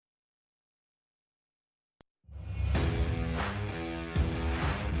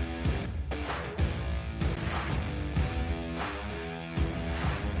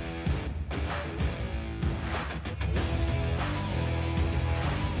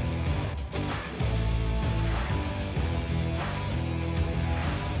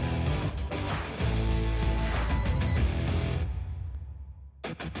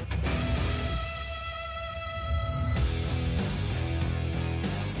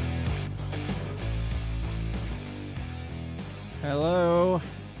Hello.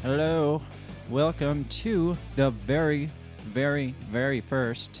 Hello. Welcome to the very, very, very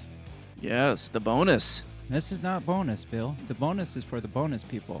first. Yes, the bonus. This is not bonus, Bill. The bonus is for the bonus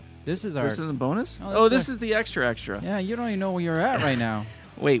people. This is our. This isn't bonus? Oh, This is the extra. Yeah, you don't even know where you're at right now.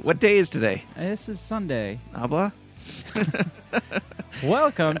 Wait, what day is today? This is Sunday. Habla?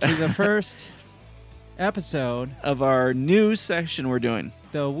 Welcome to the first episode, Of our new section we're doing.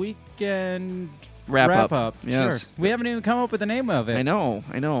 the weekend Wrap up. Sure. Yes. We haven't even come up with the name of it. I know.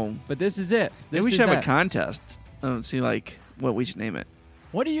 But this is it. Maybe This we is should have that. a contest. I don't see, what we should name it.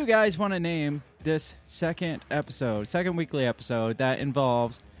 What do you guys want to name this second weekly episode that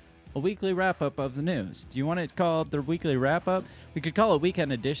involves a weekly wrap-up of the news? Do you want it called the weekly wrap-up? We could call it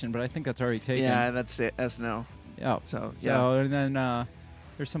Weekend Edition, but I think that's already taken. Yeah, that's it. That's no. Oh. So, yeah. So, and then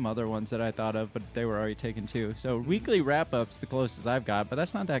there's some other ones that I thought of, but they were already taken too. So weekly wrap-up's the closest I've got, but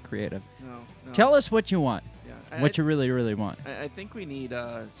that's not that creative. No. Tell us what you want, Yeah. what you really, really want. I think we need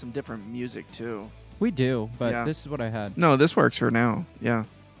some different music, too. We do, but Yeah. this is what I had. No, this works for now. Yeah.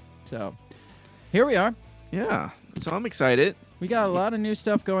 So here we are. Yeah. So I'm excited. We got a lot of new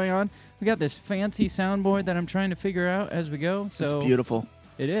stuff going on. We got this fancy soundboard that I'm trying to figure out as we go. So It's beautiful.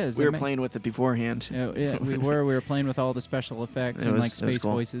 It is. We were playing with it beforehand. Yeah, we were. We were playing with all the special effects and like space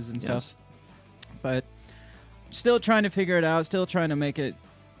cool. voices and Yes. stuff. But still trying to figure it out. Still trying to make it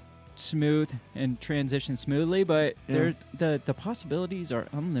smooth and transition smoothly. But Yeah. the possibilities are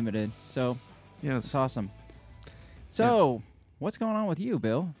unlimited. So Yes. it's awesome. So what's going on with you,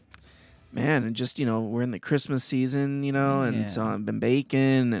 Bill? Man, and just, we're in the Christmas season, Yeah. and so I've been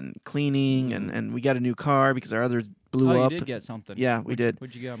baking and cleaning, and we got a new car because our others blew Oh, up. you did get something. Yeah, we did.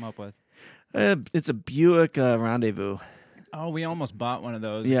 What'd you get them up with? It's a Buick Rendezvous. Oh, we almost bought one of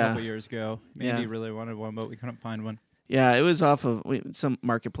those a Yeah. couple years ago. Mandy Yeah. really wanted one, but we couldn't find one. Yeah, it was off of some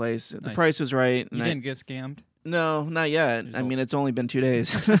marketplace. The Nice. price was right. You didn't get scammed? No, not yet. There's I mean, it's only been 2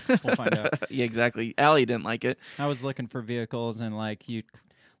 days. We'll find out. Yeah, exactly. Allie didn't like it. I was looking for vehicles, and like you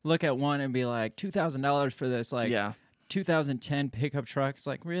look at one and be like $2,000 for this, like Yeah. 2010 pickup truck. It's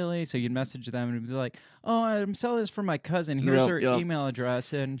like, really? So you'd message them and be like, "Oh, I'm selling this for my cousin. Here's her Yep. email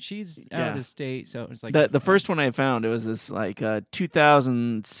address, and she's out Yeah. of the state." So it's like The first one I found, it was this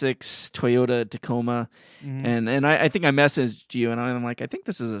 2006 Toyota Tacoma, Mhm. and I think I messaged you, and I'm like, I think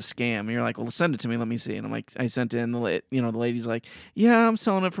this is a scam. And you're like, well, send it to me, let me see. And I'm like, I sent it, and the lady's like, yeah, I'm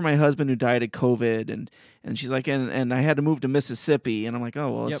selling it for my husband who died of COVID, and she's like, and I had to move to Mississippi, and I'm like, oh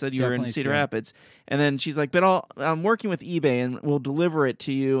well, it Yep, said you were in definitely Cedar scam. Rapids, and then she's like, but I'm working with eBay, and we'll deliver it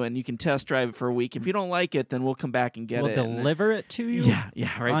to you, and you can test drive it for a week. If you don't like it, then we'll come back and get we'll it. And deliver it to you.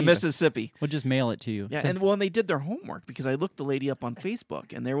 yeah, right, On- Mississippi. We'll just mail it to you. Yeah, So- and they did their homework because I looked the lady up on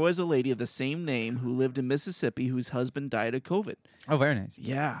Facebook, and there was a lady of the same name who lived in Mississippi whose husband died of COVID. oh, very nice.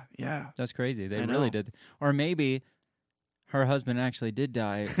 Yeah. That's crazy. They I really know. did. Or maybe her husband actually did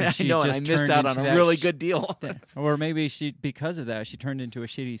die. and I she know, and I just missed turned out on into a that really good deal. Or maybe because of that, she turned into a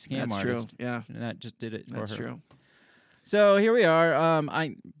shitty scam That's artist. true. Yeah, And that just did it for that's her. true. So here we are.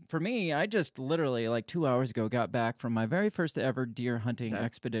 I just literally like 2 hours ago got back from my very first ever deer hunting That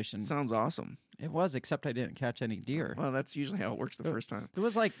expedition. Sounds awesome. It was, except I didn't catch any deer. Well, that's usually how it works the first time. There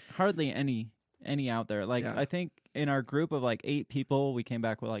was like hardly any out there. Like Yeah. I think in our group of like 8 people, we came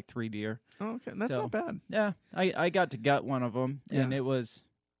back with like 3 deer. Oh, okay, that's So- not bad. Yeah, I got to gut one of them, and Yeah. it was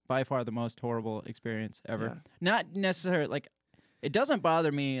by far the most horrible experience ever. Yeah. Not necessarily like. It doesn't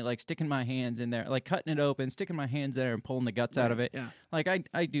bother me like sticking my hands in there, like cutting it open, sticking my hands there and pulling the guts out of it. Yeah, Like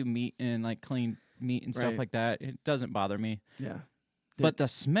I do meat and like clean meat and stuff Right. like that. It doesn't bother me. yeah. But the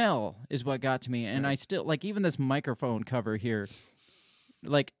smell is what got to me, and Right. I still like even this microphone cover here.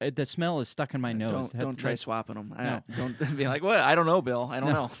 Like the smell is stuck in my nose. Don't try Like, swapping them. No. Don't be like, what? I don't know, Bill. I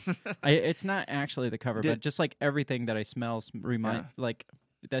don't No. know. it's not actually the cover, but Did- just like everything that I smell remind Yeah. like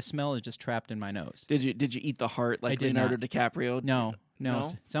that smell is just trapped in my nose. Did you eat the heart like did Leonardo not. DiCaprio? No.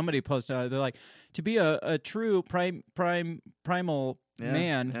 No? Somebody posted on it. They're like, to be a true primal Yeah,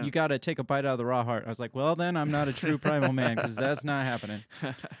 man, yeah. you got to take a bite out of the raw heart. I was like, well, then I'm not a true primal man because that's not happening.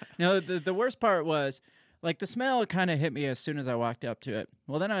 No, the worst part was, like, the smell kind of hit me as soon as I walked up to it.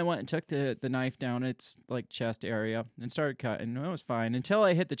 Well, then I went and took the knife down its, like, chest area and started cutting. It was fine until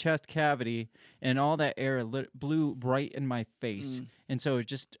I hit the chest cavity and all that air blew right in my face. And so it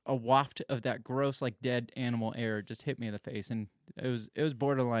just a waft of that gross, like, dead animal air just hit me in the face. And it was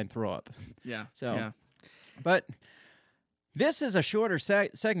borderline throw up. Yeah. So, yeah. But this is a shorter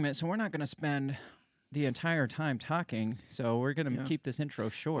segment, so we're not going to spend the entire time talking. So we're going to Yeah. keep this intro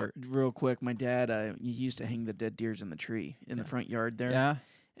short. Real quick, my dad, he used to hang the dead deers in the tree in the front yard there. Yeah.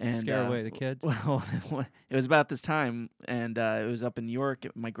 and Scare away the kids. Well, it was about this time, and it was up in New York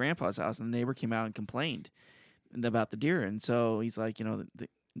at my grandpa's house, and the neighbor came out and complained about the deer, and so he's like,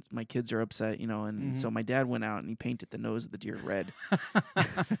 my kids are upset, and so my dad went out and he painted the nose of the deer red.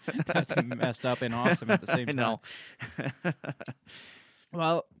 That's messed up and awesome at the same time. I know.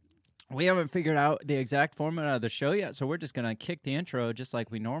 Well, we haven't figured out the exact format of the show yet, so we're just going to kick the intro just like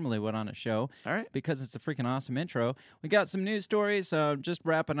we normally would on a show. All right. Because it's a freaking awesome intro. We got some news stories. Just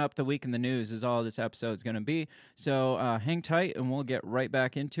wrapping up the week in the news is all this episode is going to be. So hang tight, and we'll get right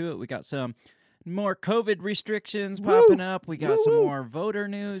back into it. We got some more COVID restrictions popping up. We got some more voter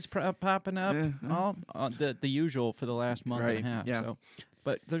news popping up. All the usual for the last month and a half. Yeah. So,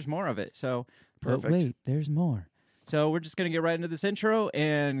 but there's more of it. So, perfect. But wait, there's more. So we're just going to get right into this intro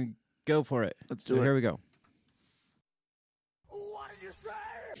and go for it. Let's do it. Here we go. What did you say?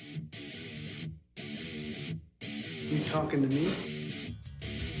 You talking to me?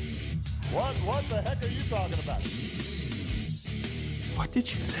 What the heck are you talking about? What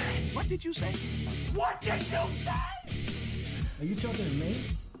did you say? What did you say? What did you say? Are you talking to me?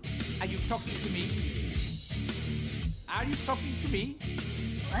 Are you talking to me? Are you talking to me?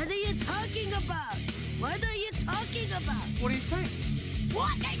 What are you talking about? What are you talking about? What are you saying?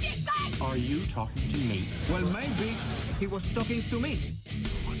 What did you say? Are you talking to me? Well, maybe he was talking to me.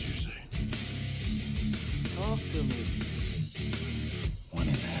 What'd you say? Talk to me. What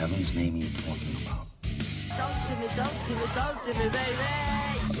in heaven's name are you talking about? Talk to me, talk to me, talk to me,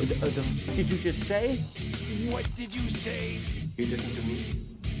 baby. Did you just say? What did you say? You listen to me.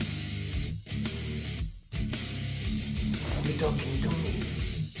 Are you talking to me?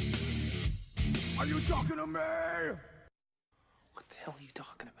 Are you talking to me? What the hell are you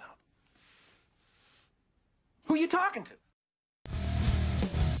talking about? Who are you talking to?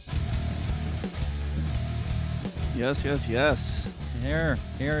 Yes. Here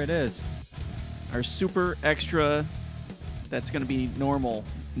it is. Our super extra. That's going to be normal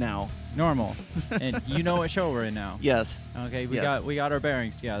now. Normal. And you know what show we're in now. Yes. Okay, Yes. we got our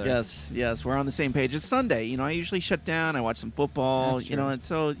bearings together. Yes. We're on the same page. It's Sunday. I usually shut down. I watch some football. That's true. And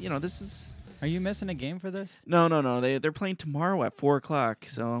so this is. Are you missing a game for this? No. They're playing tomorrow at 4:00.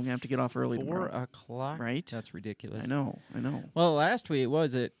 So I'm gonna have to get off early 4 tomorrow. o'clock? Right? That's ridiculous. I know. Well, last week, what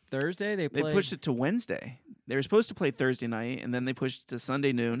was it Thursday? They pushed it to Wednesday. They were supposed to play Thursday night, and then they pushed it to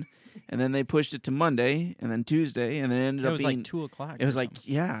Sunday noon, and then they pushed it to Monday, and then Tuesday, and then it ended It up was being like 2 o'clock. It was or like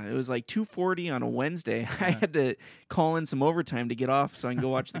something. it was like 2:40 on a Wednesday. I had to call in some overtime to get off so I can go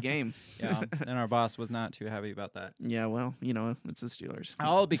watch the game. Yeah, and our boss was not too happy about that. Yeah, well, it's the Steelers.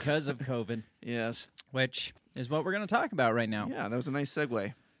 All because of COVID, Yes. which is what we're going to talk about right now. Yeah, that was a nice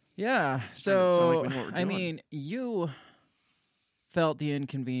segue. Yeah. Sound So, like we know what we're I doing. mean, you felt the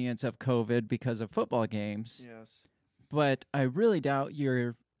inconvenience of COVID because of football games, Yes. but I really doubt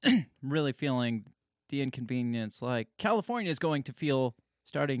you're really feeling the inconvenience like California is going to feel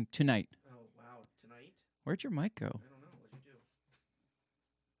starting tonight. Oh wow, tonight? Where'd your mic go? I don't know. What'd you do?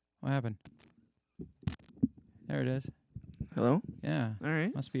 What happened? There it is. Hello. Yeah. All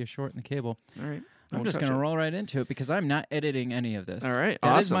right. Must be a short in the cable. All right. I'm Won't just touch going to it. roll right into it because I'm not editing any of this. All right. That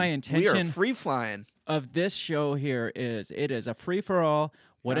awesome. is my We intention are free flying. of this show here is it is a free-for-all.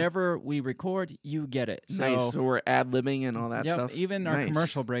 Whatever we record, you get it. Nice. So we're ad-libbing and all that yep, stuff. even our Nice.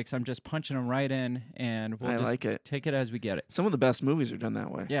 commercial breaks, I'm just punching them right in, and we'll I just like it. take it as we get it. Some of the best movies are done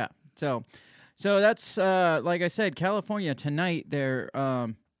that way. Yeah. So that's like I said, California tonight.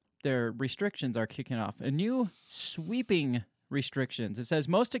 Their restrictions are kicking off. A new sweeping restrictions. It says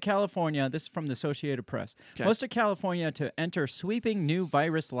most of California. This is from the Associated Press. Okay. Most of California to enter sweeping new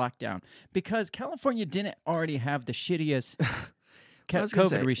virus lockdown because California didn't already have the shittiest I was gonna COVID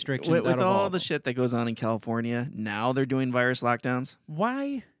say, restrictions. with out of all of the them. shit that goes on in California. Now they're doing virus lockdowns.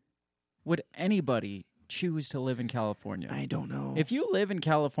 Why would anybody choose to live in California? I don't know. If you live in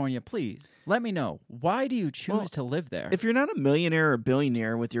California, please let me know. Why do you choose Well, to live there? if you're not a millionaire or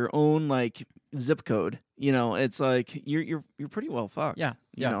billionaire with your own like zip code, it's like you're pretty well fucked. Yeah,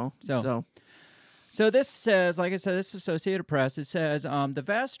 You yeah. know. So this says, like I said, this is Associated Press. It says the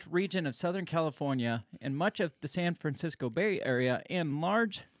vast region of Southern California and much of the San Francisco Bay Area and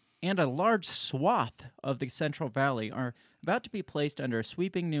a large swath of the Central Valley are about to be placed under a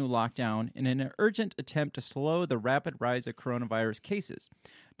sweeping new lockdown in an urgent attempt to slow the rapid rise of coronavirus cases.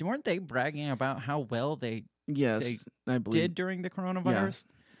 Weren't they bragging about how well they yes, I believe. did during the coronavirus?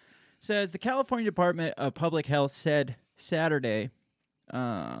 Says the California Department of Public Health said Saturday.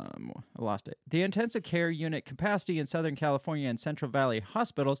 I lost it. The intensive care unit capacity in Southern California and Central Valley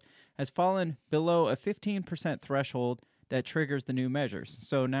hospitals has fallen below a 15% threshold that triggers the new measures.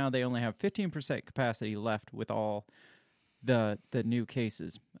 So now they only have 15% capacity left with all the new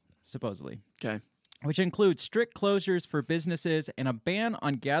cases, supposedly. Okay. which includes strict closures for businesses and a ban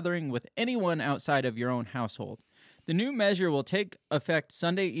on gathering with anyone outside of your own household. The new measure will take effect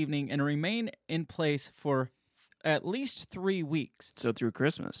Sunday evening and remain in place for at least 3 weeks. So through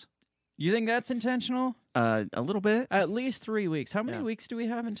Christmas. You think that's intentional? A little bit. At least 3 weeks. How many Yeah. weeks do we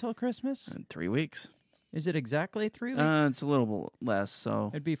have until Christmas? 3 weeks. Is it exactly 3 weeks? It's a little less, so.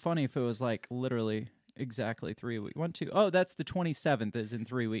 It'd be funny if it was like literally exactly 3 weeks. 1, 2. Oh, that's the 27th is in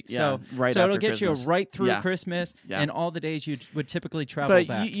 3 weeks. Yeah, so right so it'll after get Christmas. you right through Yeah. Christmas Yeah. and all the days you would typically travel But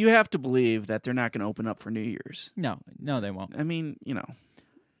back. you have to believe that they're not going to open up for New Year's. No, they won't. I mean, you know.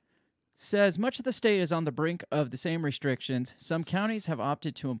 Says much of the state is on the brink of the same restrictions. Some counties have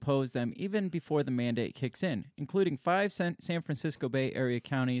opted to impose them even before the mandate kicks in, including 5 San Francisco Bay Area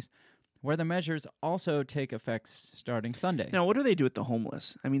counties, where the measures also take effect starting Sunday. Now, what do they do with the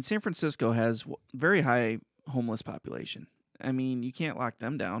homeless? I mean, San Francisco has very high homeless population. I mean, you can't lock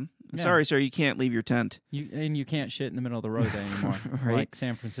them down. Yeah. Sorry, sir, you can't leave your tent. You can't shit in the middle of the road anymore, Right. like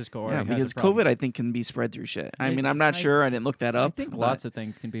San Francisco already Yeah, has a because problem. COVID, I think, can be spread through shit. I Yeah, mean, I'm not sure. I didn't look that I up. think but- lots of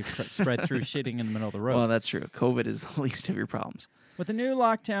things can be spread through shitting in the middle of the road. Well, that's true. COVID is the least of your problems. With the new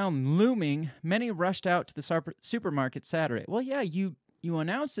lockdown looming, many rushed out to the supermarket Saturday. Well, yeah, you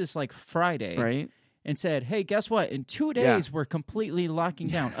announced this like Friday, Right? and said, hey, guess what? In 2 days, we're completely locking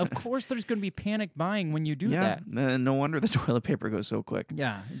down. Of course, there's going to be panic buying when you do that. No wonder the toilet paper goes so quick.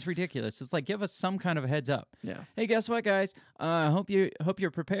 Yeah, it's ridiculous. It's like, give us some kind of a heads up. Yeah. Hey, guess what, guys? Hope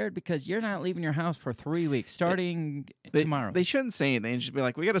you're prepared because you're not leaving your house for 3 weeks, starting tomorrow. They shouldn't say anything. Just be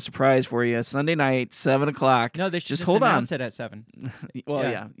like, we got a surprise for you Sunday night, 7:00. no, they should just hold on. announce it at 7.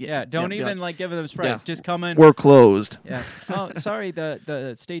 Well, Yeah, don't even like give them a surprise. Yeah. Just come in. We're closed. Yeah. Oh, sorry,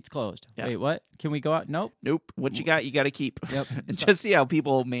 the state's closed. Yeah. Wait, what? Can we go out? Nope. Nope. What you got to keep. Yep. And just see how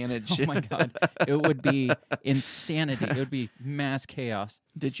people manage. Oh my God. It would be insanity. It would be mass chaos.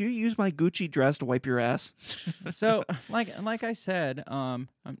 Did you use my Gucci dress to wipe your ass? So, like I said, I'm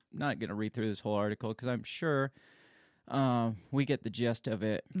not going to read through this whole article because I'm sure we get the gist of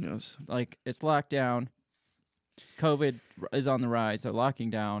it. Yes. Like, it's locked down. COVID is on the rise. They're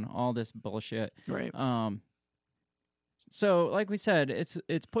locking down all this bullshit. Right. So, like we said,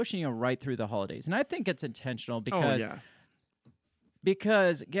 it's pushing you right through the holidays, and I think it's intentional because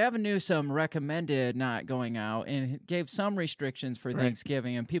because Gavin Newsom recommended not going out and gave some restrictions for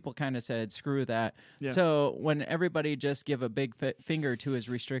Thanksgiving, and people kind of said, "Screw that." Yeah. So when everybody just give a big finger to his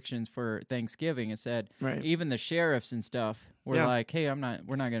restrictions for Thanksgiving and said, Right. even the sheriffs and stuff were Yeah. like, "Hey, we're not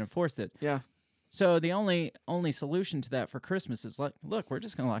going to enforce this." Yeah. So the only solution to that for Christmas is like, look, we're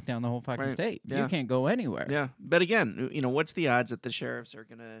just going to lock down the whole fucking Right. state. Yeah. You can't go anywhere. Yeah. But again, what's the odds that the sheriffs are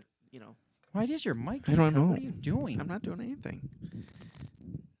going to, Why does your mic? I don't keep- know. What are you doing? I'm not doing anything. I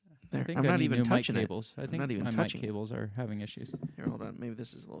There. think I'm I not need even new touching mic it. cables. I I'm think not even my touching mic it. cables are having issues. Here, hold on. Maybe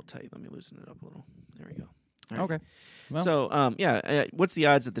this is a little tight. Let me loosen it up a little. There we go. All right. Okay. Well, So, what's the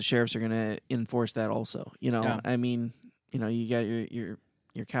odds that the sheriffs are going to enforce that also? Yeah. I mean, you got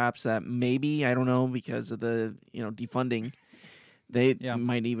your cops that maybe, I don't know, because of the, defunding, they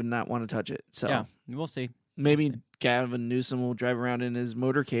might even not want to touch it. So yeah, we'll see. maybe Gavin Newsom will drive around in his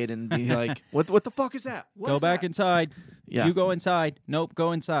motorcade and be like, what the fuck is that? What Go is back that?" inside. Yeah. You go inside. Nope,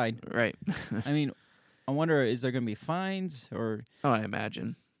 go inside. Right. I mean, I wonder, is there going to be fines or Oh, I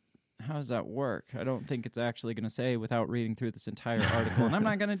imagine. how does that work? I don't think it's actually going to say without reading through this entire article, and I'm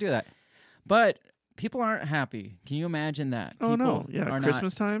not going to do that. But people aren't happy. Can you imagine that? Oh, no. People Yeah, are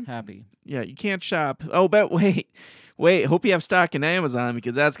Christmas not time? happy. Yeah, you can't shop. Oh, but wait. Hope you have stock in Amazon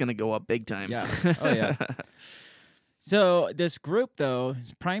because that's going to go up big time. Yeah. Oh, yeah. So this group, though,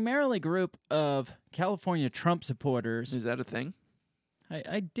 is primarily a group of California Trump supporters. Is that a thing?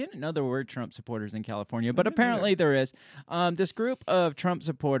 I didn't know there were Trump supporters in California, but didn't apparently there is. This group of Trump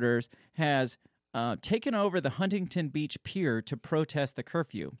supporters has taken over the Huntington Beach Pier to protest the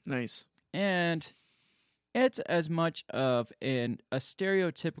curfew. Nice. And it's as much of a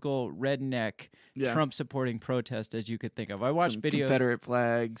stereotypical redneck Yeah. Trump-supporting protest as you could think of. I watched Some videos. Confederate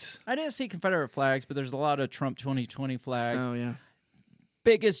flags. I didn't see Confederate flags, but there's a lot of Trump 2020 flags. Oh, yeah.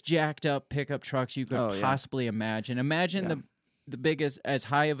 Biggest jacked-up pickup trucks you could Oh, yeah. possibly imagine. Imagine Yeah. the biggest, as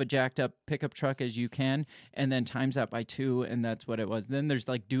high of a jacked up pickup truck as you can, and then times that by 2, and that's what it was. Then there's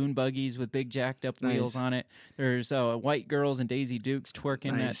like dune buggies with big jacked up wheels Nice. on it. There's white girls and Daisy Dukes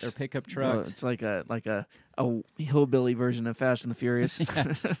twerking Nice. at their pickup So trucks. it's like a hillbilly version of Fast and the Furious.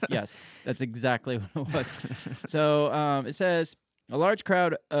 Yes, that's exactly what it was. So it says a large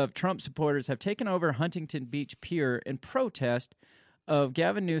crowd of Trump supporters have taken over Huntington Beach Pier in protest of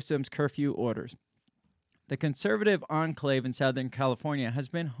Gavin Newsom's curfew orders. The conservative enclave in Southern California has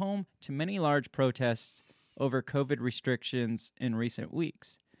been home to many large protests over COVID restrictions in recent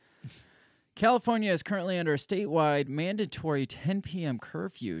weeks. California is currently under a statewide mandatory 10 p.m.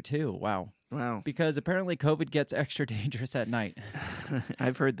 curfew, too. Wow. Wow. Because apparently COVID gets extra dangerous at night.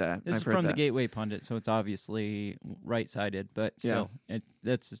 I've heard that. This I've is heard from the that. Gateway Pundit, so it's obviously right-sided, but still,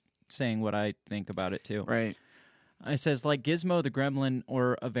 that's saying what I think about it, too. Right. It says, like Gizmo the Gremlin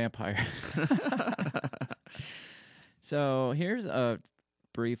or a vampire. So here's a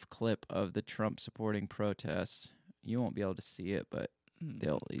brief clip of the Trump-supporting protest. You won't be able to see it, but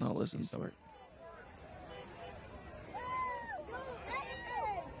they'll at least I'll listen see for it.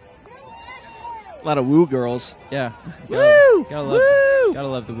 A lot of woo girls. Yeah. Woo! Gotta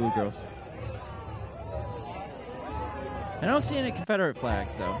love the woo girls. I don't see any Confederate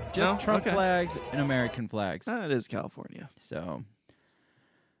flags, though. Just No? Trump Okay. flags and American flags. It is California. So,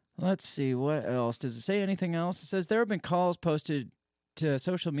 let's see. What else? Does it say anything else? It says there have been calls posted to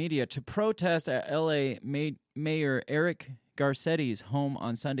social media to protest at L.A. Mayor Eric Garcetti's home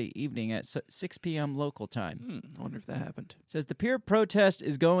on Sunday evening at 6 p.m. local time. I wonder if that happened. It says the peer protest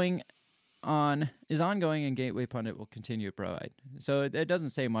is ongoing, and Gateway Pundit will continue to provide. So it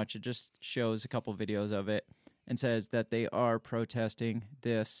doesn't say much. It just shows a couple videos of it and says that they are protesting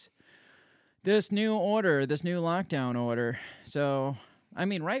this new order, this new lockdown order. So, I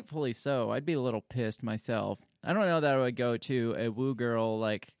mean, rightfully so. I'd be a little pissed myself. I don't know that I would go to a woo girl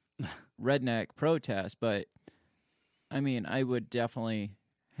like redneck protest, but I mean, I would definitely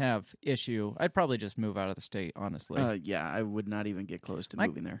have issue. I'd probably just move out of the state, honestly. Yeah, I would not even get close to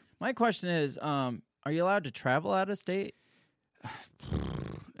moving there. My question is, are you allowed to travel out of state? That's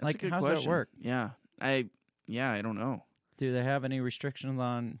Like, a good how's question. that work? Yeah, I don't know. Do they have any restrictions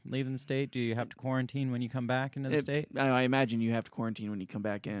on leaving the state? Do you have to quarantine when you come back into the state? I imagine you have to quarantine when you come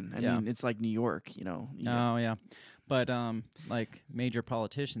back in. I Yeah. mean, it's like New York, you know. Oh, yeah. But, like, major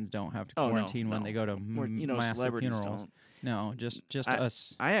politicians don't have to quarantine when they go to Or, massive celebrities funerals. don't. No, just I-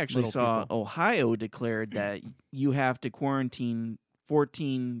 us. I actually little saw people. Ohio declared that you have to quarantine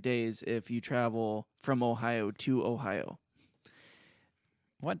 14 days if you travel from Ohio to Ohio.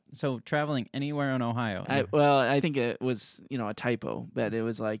 What? So traveling anywhere in Ohio? I think it was, a typo, but it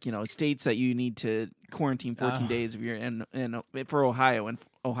was like, states that you need to quarantine 14 days if you're in for Ohio, and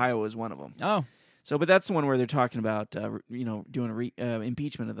Ohio is one of them. Oh, So, but that's the one where they're talking about, doing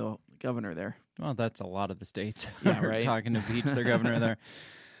impeachment of the governor there. well, that's a lot of the states. Yeah, are right. Talking to impeach their governor there.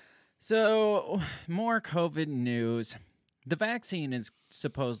 So, more COVID news. The vaccine is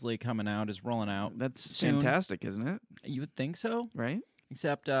supposedly coming out, is rolling out. That's soon. fantastic, isn't it? You would think so? Right?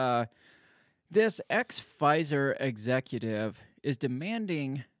 Except this ex-Pfizer executive is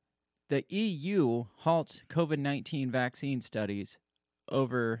demanding the EU halt COVID-19 vaccine studies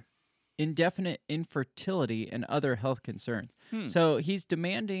over indefinite infertility and other health concerns. So he's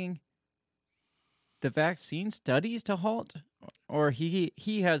demanding the vaccine studies to halt, or he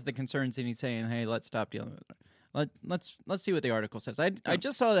has the concerns and he's saying, hey, let's stop dealing with it. Let's see what the article says. I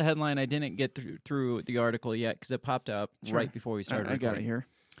just saw the headline. I didn't get through the article yet because it popped up right before we started I got it recording. here.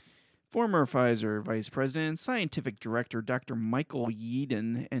 Former Pfizer Vice President and Scientific Director Dr. Michael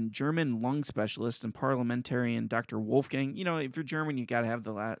Yeadon and German lung specialist and parliamentarian Dr. Wolfgang. If you're German, you got to have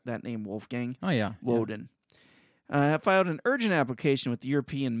that name Wolfgang. Oh, yeah. Woden. Have filed an urgent application with the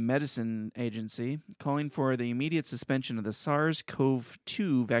European Medicine Agency calling for the immediate suspension of the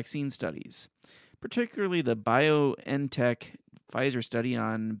SARS-CoV-2 vaccine studies, particularly the BioNTech Pfizer study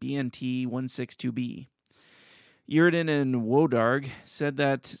on BNT162b. Yearden and Wodarg said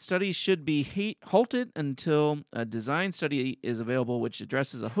that studies should be halted until a design study is available which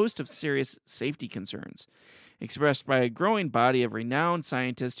addresses a host of serious safety concerns, expressed by a growing body of renowned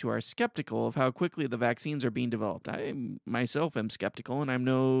scientists who are skeptical of how quickly the vaccines are being developed. I myself am skeptical, and I'm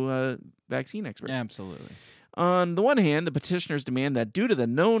no vaccine expert. Absolutely. On the one hand, the petitioners demand that due to the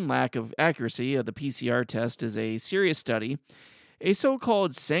known lack of accuracy of the PCR test is a serious study, a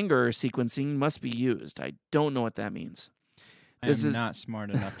so-called Sanger sequencing must be used. I don't know what that means. I'm not smart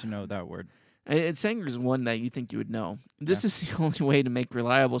enough to know that word. Sanger is one that you think you would know. This is the only way to make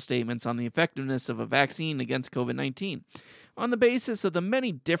reliable statements on the effectiveness of a vaccine against COVID-19 on the basis of the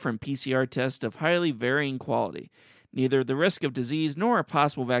many different PCR tests of highly varying quality. Neither the risk of disease nor a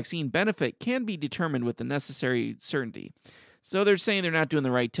possible vaccine benefit can be determined with the necessary certainty. So they're saying they're not doing the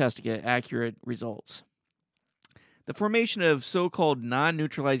right test to get accurate results. The formation of so-called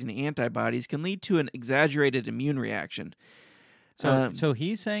non-neutralizing antibodies can lead to an exaggerated immune reaction. So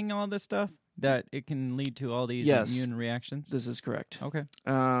he's saying all this stuff, that it can lead to all these Yes. immune reactions? This is correct. Okay.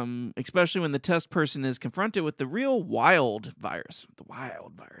 Especially when the test person is confronted with the real wild virus. The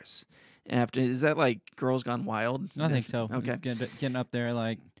wild virus. Is that like Girls Gone Wild? I think so. Okay. Getting up there,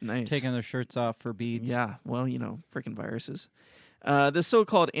 like, Nice. taking their shirts off for beads. Yeah, well, freaking viruses. This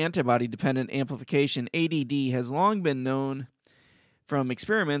so-called antibody-dependent amplification, ADD, has long been known from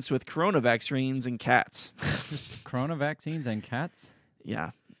experiments with corona vaccines in cats. Just corona vaccines and cats?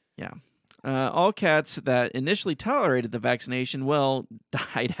 Yeah. All cats that initially tolerated the vaccination,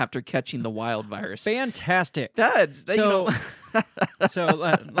 died after catching the wild virus. Fantastic. So, So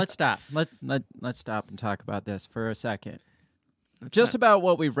let's stop. Let's stop and talk about this for a second. Just about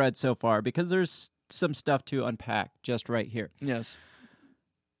what we've read so far, because there's some stuff to unpack just right here. Yes.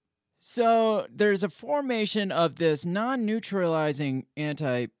 So there's a formation of this non-neutralizing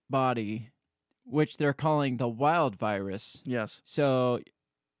antibody, which they're calling the wild virus. Yes. So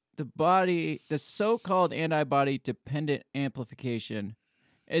the so-called antibody-dependent amplification,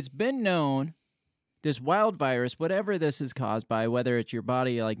 it's been known, this wild virus, whatever this is caused by, whether it's your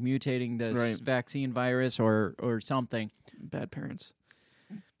body like mutating this vaccine virus or something. Bad parents.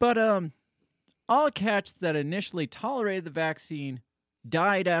 But all cats that initially tolerated the vaccine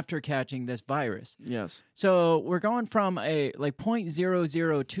died after catching this virus. Yes. So we're going from a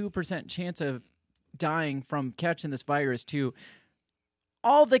 0.002% chance of dying from catching this virus to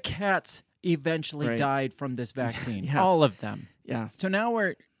all the cats eventually died from this vaccine. Yeah. All of them. Yeah. So now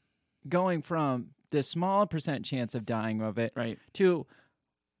we're going from this small percent chance of dying of it to,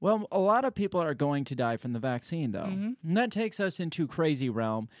 well, a lot of people are going to die from the vaccine, though. Mm-hmm. And that takes us into crazy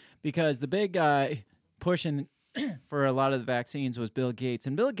realm, because the big guy pushing for a lot of the vaccines was Bill Gates.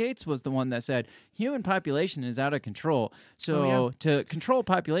 And Bill Gates was the one that said, human population is out of control. So to control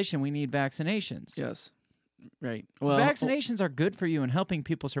population, we need vaccinations. Yes. Right. Well, vaccinations are good for you and helping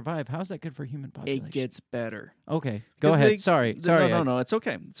people survive. How's that good for human population? it gets better. Okay. Go ahead. Sorry. No. It's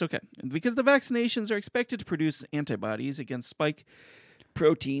okay. Because the vaccinations are expected to produce antibodies against spike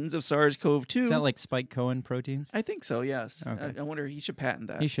proteins of SARS-CoV-2. Is that like spike Cohen proteins? I think so, yes. Okay. I wonder, he should patent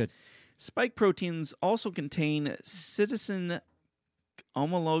that. He should. Spike proteins also contain citizen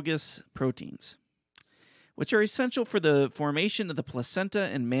homologous proteins, which are essential for the formation of the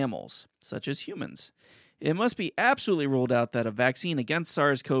placenta in mammals, such as humans. It must be absolutely ruled out that a vaccine against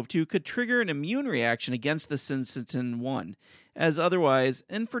SARS-CoV-2 could trigger an immune reaction against the syncytin-1, as otherwise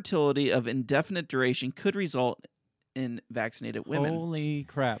infertility of indefinite duration could result in vaccinated women. Holy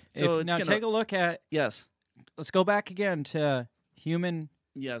crap. So now take a look at, Yes. let's go back again to human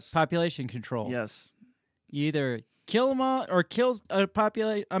population control. Yes. You either kill them all or kill a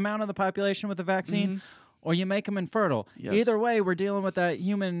amount of the population with the vaccine, or you make them infertile. Yes. Either way, we're dealing with that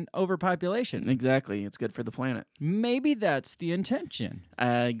human overpopulation. Exactly. It's good for the planet. Maybe that's the intention.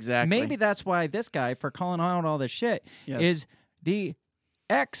 Exactly. Maybe that's why this guy, for calling out all this shit, Yes. is the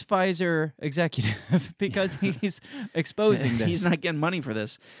ex-Pfizer executive, because he's exposing this. He's not getting money for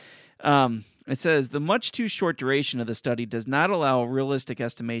this. It says, the much too short duration of the study does not allow a realistic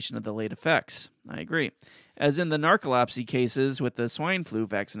estimation of the late effects. I agree. As in the narcolepsy cases with the swine flu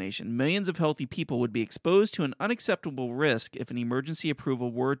vaccination, millions of healthy people would be exposed to an unacceptable risk if an emergency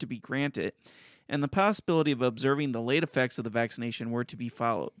approval were to be granted, and the possibility of observing the late effects of the vaccination were to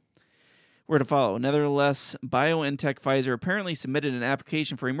follow. Nevertheless, BioNTech Pfizer apparently submitted an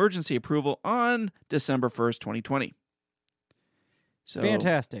application for emergency approval on December 1st, 2020. So,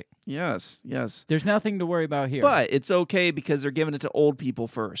 fantastic. Yes. There's nothing to worry about here. But it's okay because they're giving it to old people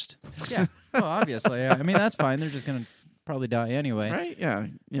first. Yeah. Well, obviously. I mean, that's fine. They're just going to probably die anyway. Right? Yeah.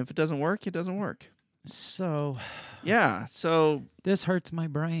 If it doesn't work, it doesn't work. So. Yeah. So. This hurts my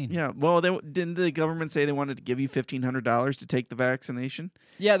brain. Yeah. Well, didn't the government say they wanted to give you $1,500 to take the vaccination?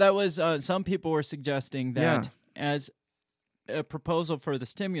 Yeah, that was. Some people were suggesting that as a proposal for the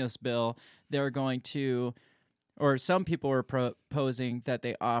stimulus bill, they're going to. Or some people were proposing that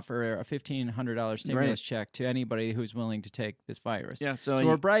they offer a $1,500 stimulus check to anybody who's willing to take this virus. Yeah, so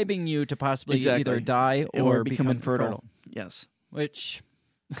we're bribing you to possibly either die or become infertile. Yes. Which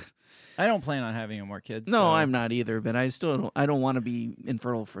I don't plan on having any more kids. No, so. I'm not either, but I don't want to be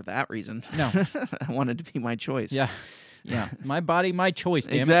infertile for that reason. No. I want it to be my choice. Yeah. Yeah. My body, my choice,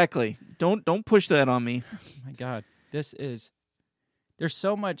 damn exactly. it. Don't push that on me. Oh my God. There's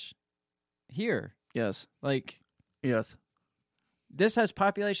so much here. Yes. Yes. This has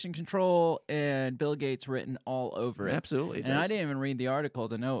population control and Bill Gates written all over it. Absolutely. And I didn't even read the article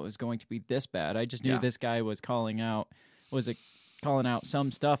to know it was going to be this bad. I just knew this guy was calling out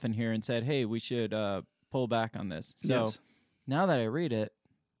some stuff in here and said, hey, we should pull back on this. So now that I read it,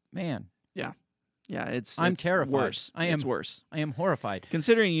 man. Yeah. Yeah, I'm terrified. Worse. It's worse. I am horrified.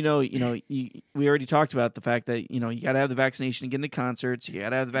 Considering, we already talked about the fact that, you got to have the vaccination to get into concerts. You got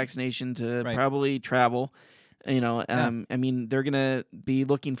to have the vaccination to probably travel. I mean, they're going to be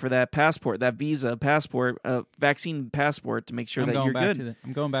looking for that passport, that visa passport, vaccine passport to make sure that you're good.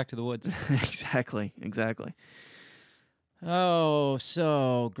 I'm going back to the woods. Exactly. Oh,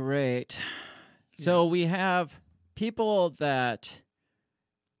 so great. So we have people that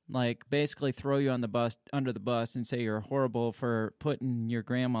like basically throw you on the bus under the bus and say you're horrible for putting your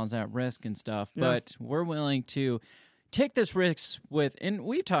grandmas at risk and stuff. Yeah. But we're willing to take this risk with, and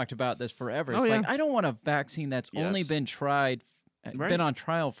we've talked about this forever. It's Oh, like yeah. I don't want a vaccine that's only Yes. been tried, Right. been on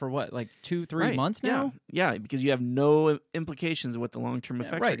trial for what, like 2-3 Right. months now. Yeah, because you have no implications of what the long-term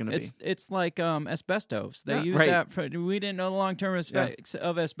effects are going to be. It's like asbestos. They Yeah, used right. that for, we didn't know the long-term effects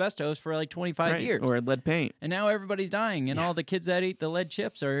of asbestos for like 25 Right. years. Or lead paint, And now everybody's dying, and all the kids that eat the lead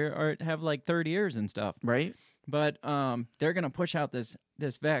chips are have like 30 years and stuff. right? But they're gonna push out this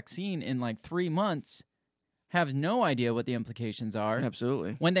vaccine in like 3 months, have no idea what the implications are,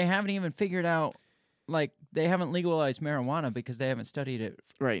 Absolutely. when they haven't even figured out, like they haven't legalized marijuana because they haven't studied it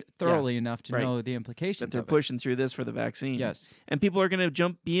Right. thoroughly enough to Right. know the implications. That they're of it. pushing through this for the vaccine. Yes. And people are going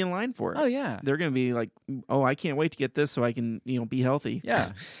to be in line for it. Oh yeah. They're going to be like, "Oh, I can't wait to get this so I can, be healthy."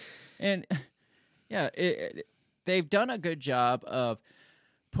 Yeah, and yeah, they've done a good job of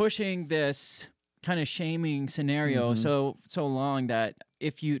pushing this kind of shaming scenario so long that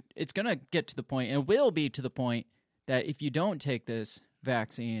it's gonna get to the point, and it will be to the point that if you don't take this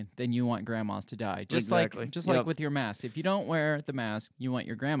vaccine, then you want grandmas to die. Just Exactly. like Yep. with your mask. If you don't wear the mask, you want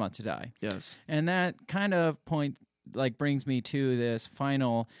your grandma to die. Yes. And that kind of point brings me to this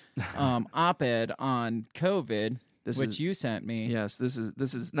final op-ed on COVID, which you sent me. Yes, this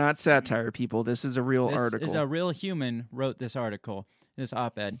is not satire, people. This is a real This article. is a real human wrote this article, this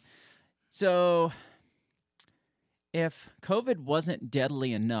op-ed. So if COVID wasn't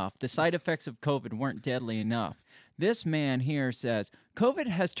deadly enough, the side effects of COVID weren't deadly enough, this man here says, COVID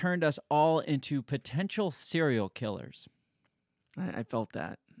has turned us all into potential serial killers. I felt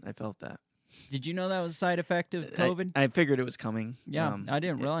that. Did you know that was a side effect of COVID? I figured it was coming. Yeah, I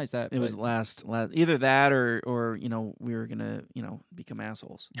didn't realize that. It was but- last either that or we were gonna become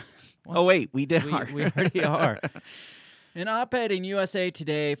assholes. Oh wait, we did. We already are. An op-ed in USA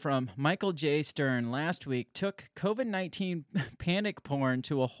Today from Michael J. Stern last week took COVID-19 panic porn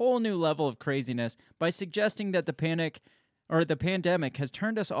to a whole new level of craziness by suggesting that the pandemic has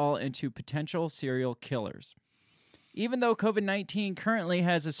turned us all into potential serial killers. Even though COVID-19 currently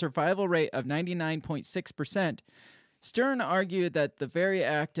has a survival rate of 99.6%, Stern argued that the very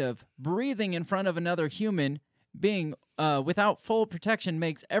act of breathing in front of another human being without full protection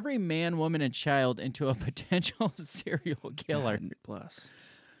makes every man, woman, and child into a potential serial killer. God bless.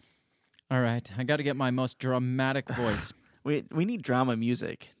 All right, I got to get my most dramatic voice. We need drama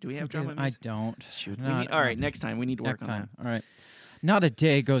music. Do we have drama I music? don't. Shoot. Not- All right, next time we need to work Next on time. All right. Not a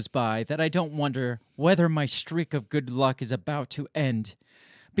day goes by that I don't wonder whether my streak of good luck is about to end.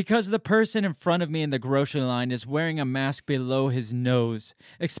 Because the person in front of me in the grocery line is wearing a mask below his nose,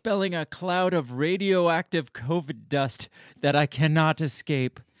 expelling a cloud of radioactive COVID dust that I cannot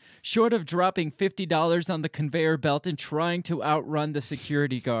escape. Short of dropping $50 on the conveyor belt and trying to outrun the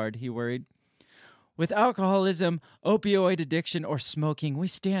security guard, he worried. With alcoholism, opioid addiction, or smoking, we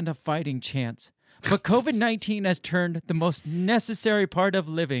stand a fighting chance. But COVID-19 has turned the most necessary part of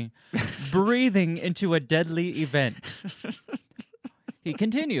living, breathing, into a deadly event. He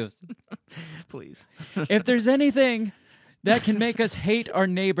continues. Please. If there's anything that can make us hate our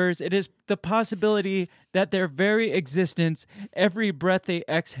neighbors, it is the possibility that their very existence, every breath they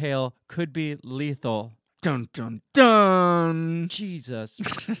exhale, could be lethal. Dun dun dun. Jesus.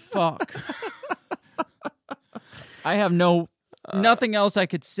 Fuck. I have nothing else I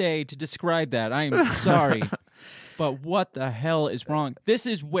could say to describe that. I am sorry. But what the hell is wrong? This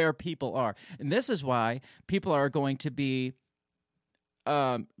is where people are. And this is why people are going to be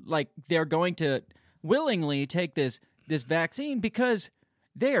they're going to willingly take this vaccine because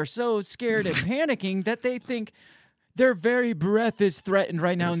they are so scared and panicking that they think their very breath is threatened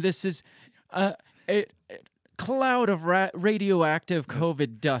right now. And this is a cloud of radioactive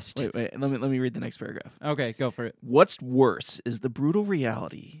COVID dust. Wait. Let me read the next paragraph. Okay, go for it. What's worse is the brutal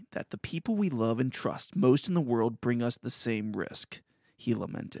reality that the people we love and trust most in the world bring us the same risk. He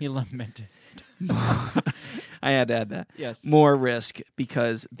lamented. I had to add that. Yes. More risk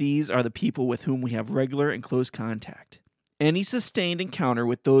because these are the people with whom we have regular and close contact. Any sustained encounter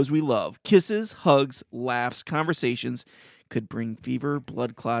with those we love, kisses, hugs, laughs, conversations, could bring fever,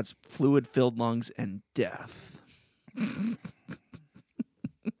 blood clots, fluid-filled lungs, and death.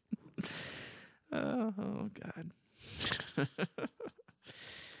 Oh, God.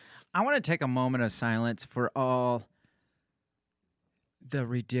 I want to take a moment of silence for all the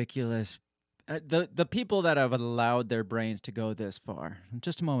ridiculous, the people that have allowed their brains to go this far.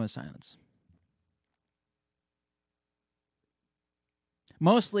 Just a moment of silence.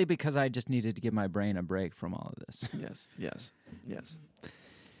 Mostly because I just needed to give my brain a break from all of this. Yes.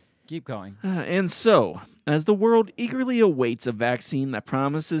 Keep going. And so, as the world eagerly awaits a vaccine that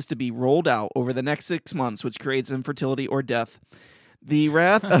promises to be rolled out over the next 6 months, which creates infertility or death, the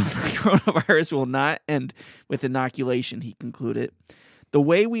wrath of the coronavirus will not end with inoculation, he concluded. The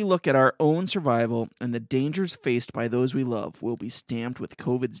way we look at our own survival and the dangers faced by those we love will be stamped with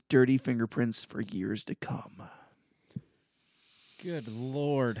COVID's dirty fingerprints for years to come. Good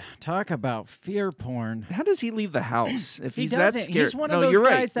Lord. Talk about fear porn. How does he leave the house if He he's that doesn't. scared? He's one no, of those you're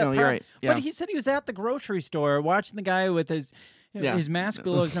guys right. that No, you're right. Yeah. But he said he was at the grocery store watching the guy with his his mask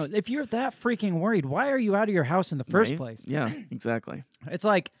below his nose. If you're that freaking worried, why are you out of your house in the first Right? place? Yeah, exactly. It's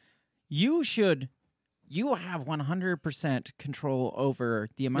like you have 100% control over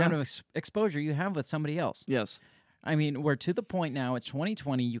the amount of exposure you have with somebody else. Yes. I mean, we're to the point now, it's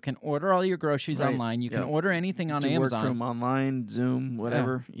 2020, you can order all your groceries Right. online, you can Yep. order anything on Do work Amazon. from online, Zoom,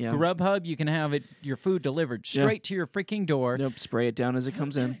 whatever. Yeah. Grubhub, you can have your food delivered straight to your freaking door. Yep. Spray it down as it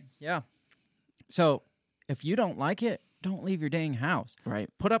comes in. Yeah. So, if you don't like it, don't leave your dang house. Right.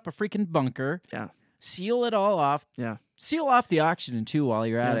 Put up a freaking bunker. Yeah. Seal it all off. Yeah. Seal off the oxygen too while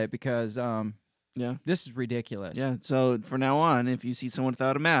you're at Yeah. it because Yeah. this is ridiculous. Yeah. So from now on, if you see someone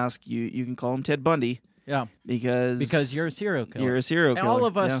without a mask, you can call him Ted Bundy. Yeah. Because you're a serial killer. You're a serial And killer. all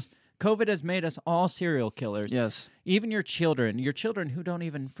of us, COVID has made us all serial killers. Yes. Even your children who don't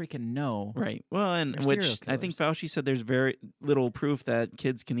even freaking know. Right. Well, and They're which serial I think killers. Fauci said there's very little proof that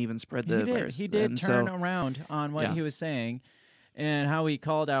kids can even spread the virus. He did And turn so, around on what Yeah. he was saying and how he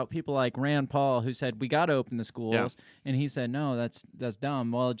called out people like Rand Paul who said we got to open the schools and he said no, that's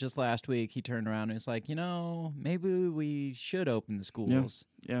dumb. Well, just last week he turned around and it's like, maybe we should open the schools.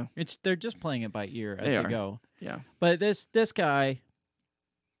 Yeah. They're just playing it by ear as They they are. go. Yeah. But this guy,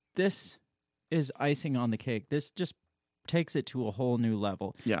 this is icing on the cake. This just takes it to a whole new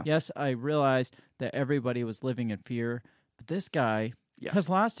level. Yeah. Yes, I realized that everybody was living in fear, but this guy Yeah. has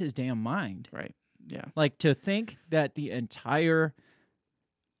lost his damn mind. Right. Yeah. Like to think that the entire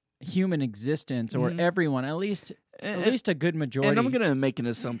human existence or everyone, at least a good majority. And I'm going to make an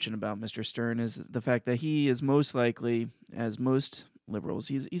assumption about Mr. Stern is the fact that he is most likely, as most liberals,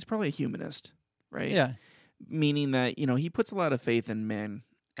 he's probably a humanist, right? Yeah. Meaning that, he puts a lot of faith in man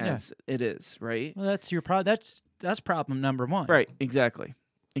as it is, right? Well, that's your that's problem number one. Right, exactly.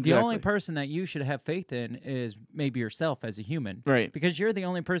 The only person that you should have faith in is maybe yourself as a human. Right. Because you're the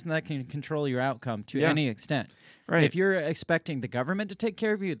only person that can control your outcome to Yeah. any extent. Right. If you're expecting the government to take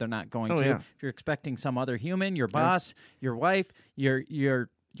care of you, they're not going to. yeah. If you're expecting some other human, your boss, your wife, your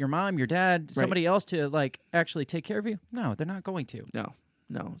mom, your dad, somebody else to actually take care of you, no, they're not going to. No.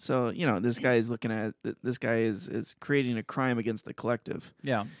 So, this guy is looking at this guy is creating a crime against the collective.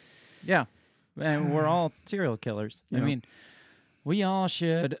 Yeah. Yeah. And we're all serial killers. I Yeah. mean, we all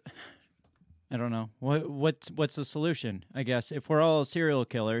should. I don't know. What's the solution? I guess if we're all serial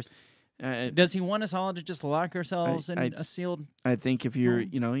killers, does he want us all to just lock ourselves in a sealed? I think if you're,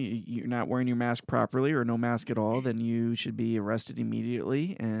 you're not wearing your mask properly or no mask at all, then you should be arrested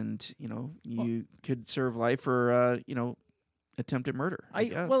immediately, and you could serve life for attempted murder. I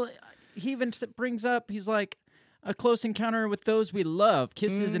guess. Well, he even brings up. He's like, a close encounter with those we love,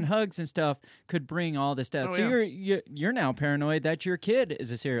 kisses and hugs and stuff could bring all this death. Oh, so yeah. you're now paranoid that your kid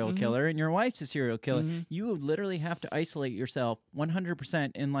is a serial killer and your wife's a serial killer. You literally have to isolate yourself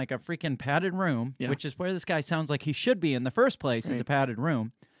 100% in like a freaking padded room, which is where this guy sounds like he should be in the first place, is a padded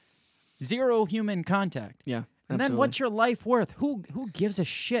room. Zero human contact. Yeah. And then what's your life worth? Who gives a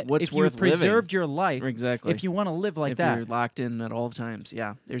shit What's if worth you preserved living? your life? Exactly. If you want to live like if that. you're locked in at all times,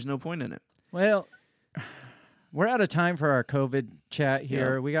 there's no point in it. Well, we're out of time for our COVID chat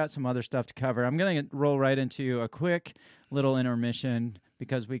here. Yeah. We got some other stuff to cover. I'm going to roll right into a quick little intermission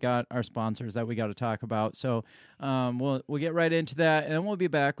because we got our sponsors that we got to talk about. So we'll get right into that, and then we'll be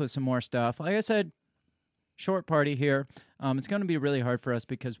back with some more stuff. Like I said, short party here. It's going to be really hard for us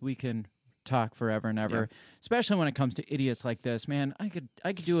because we can talk forever and ever, especially when it comes to idiots like this. Man, I could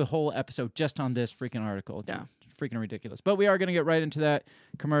do a whole episode just on this freaking article. It's freaking ridiculous. But we are going to get right into that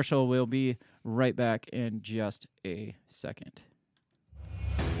commercial. We'll be right back in just a second.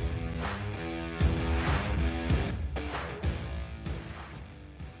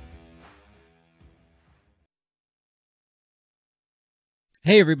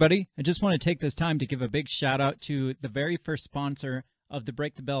 Hey, everybody. I just want to take this time to give a big shout out to the very first sponsor of the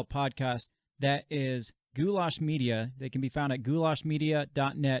Break the Bell podcast. That is Goulash Media. They can be found at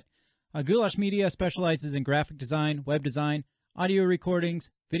goulashmedia.net. Goulash Media specializes in graphic design, web design, audio recordings,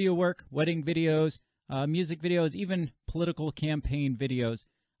 video work, wedding videos, music videos, even political campaign videos.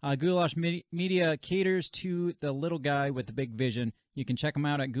 Goulash Media caters to the little guy with the big vision. You can check them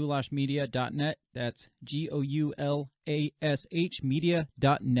out at goulashmedia.net. That's GOULASH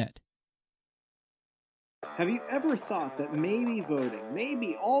media.net. Have you ever thought that maybe voting,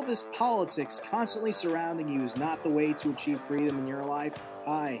 maybe all this politics constantly surrounding you is not the way to achieve freedom in your life?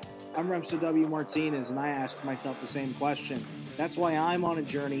 Hi, I'm Remso W. Martinez, and I ask myself the same question. That's why I'm on a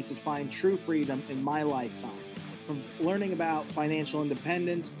journey to find true freedom in my lifetime. From learning about financial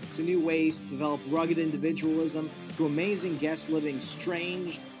independence, to new ways to develop rugged individualism, to amazing guests living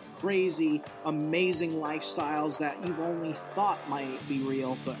strange, crazy, amazing lifestyles that you've only thought might be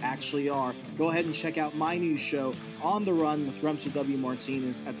real, but actually are. Go ahead and check out my new show, On the Run with Remso W.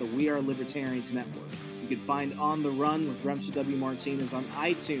 Martinez at the We Are Libertarians Network. You can find On the Run with Remso W. Martinez on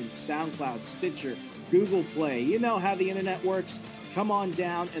iTunes, SoundCloud, Stitcher, Google Play. You know how the internet works. Come on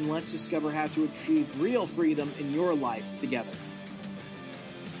down and let's discover how to achieve real freedom in your life together.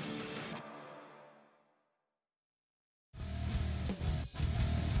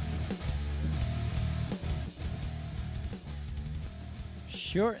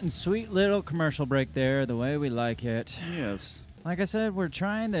 Short and sweet little commercial break there, the way we like it. Yes. Like I said, we're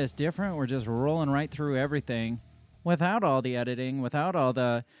trying this different. We're just rolling right through everything without all the editing, without all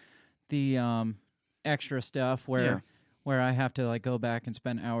the extra stuff where I have to like go back and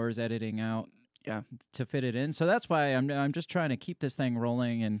spend hours editing out to fit it in. So that's why I'm just trying to keep this thing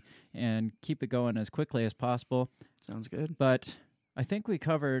rolling and keep it going as quickly as possible. Sounds good. But I think we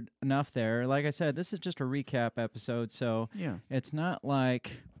covered enough there. Like I said, this is just a recap episode, so it's not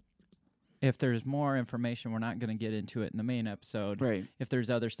like if there's more information, we're not going to get into it in the main episode. Right. If there's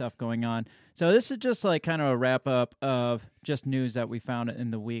other stuff going on. So this is just like kind of a wrap up of just news that we found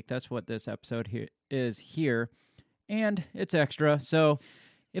in the week. That's what this episode here. And it's extra. So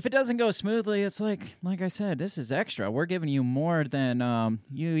if it doesn't go smoothly, it's like I said, this is extra. We're giving you more than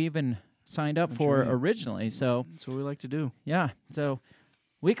you even signed up for originally. So that's what we like to do. Yeah. So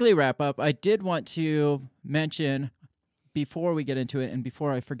weekly wrap up. I did want to mention before we get into it and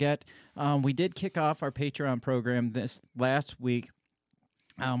before I forget, we did kick off our Patreon program this last week,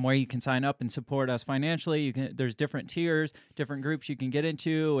 where you can sign up and support us financially. There's different tiers, different groups you can get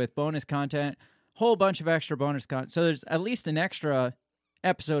into with bonus content, whole bunch of extra bonus content. So there's at least an extra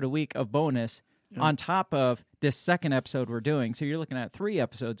episode a week of bonus on top of this second episode we're doing. So you're looking at 3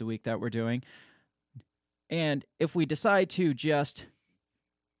 episodes a week that we're doing. And if we decide to just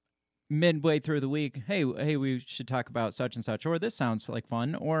midway through the week, hey, we should talk about such and such, or this sounds like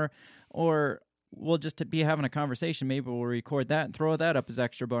fun, or we'll just be having a conversation. Maybe we'll record that and throw that up as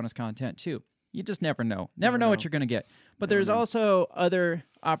extra bonus content too. You just never know. Never know what you're going to get. But there's also other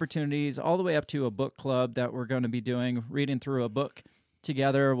opportunities all the way up to a book club that we're going to be doing, reading through a book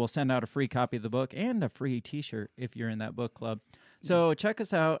together. We'll send out a free copy of the book and a free t-shirt if you're in that book club. So check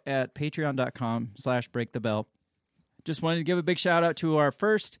us out at patreon.com/breakthebell. Just wanted to give a big shout out to our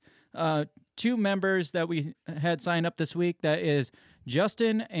first 2 members that we had sign up this week. That is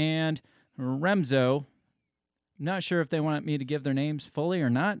Justin and Remso. Not sure if they want me to give their names fully or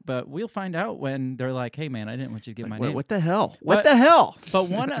not, but we'll find out when they're like, hey man, I didn't want you to give my name. What the hell? What the hell? But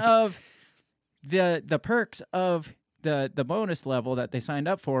one of the perks of the bonus level that they signed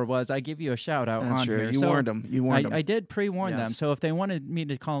up for was I give you a shout out on sure. here. You warned them. I did pre-warn them. So if they wanted me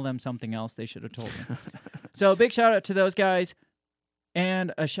to call them something else, they should have told me. So a big shout out to those guys,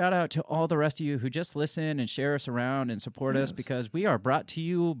 and a shout out to all the rest of you who just listen and share us around and support us, because we are brought to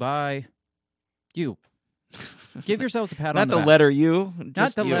you by you. Give yourselves a pat on the back. Not the letter U.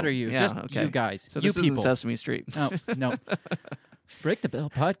 Not the you. letter U. Yeah, just okay. you guys. So you this people. isn't Sesame Street. No. Break the Bell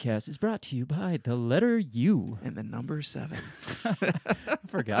podcast is brought to you by the letter U. And the number 7. I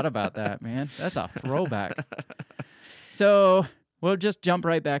forgot about that, man. That's a throwback. So we'll just jump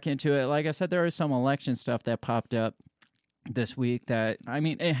right back into it. Like I said, there is some election stuff that popped up this week that, I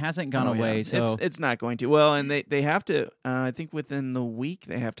mean, it hasn't gone away. Yeah. So it's not going to. Well, and they have to, I think within the week,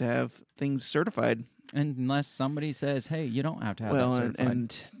 they have to have things certified. Unless somebody says, hey, you don't have to have that certified.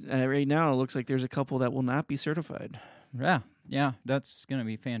 And right now it looks like there's a couple that will not be certified. Yeah, that's going to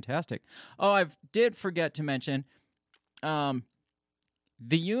be fantastic. Oh, I did forget to mention, the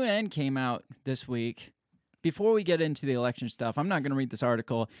UN came out this week. Before we get into the election stuff, I'm not going to read this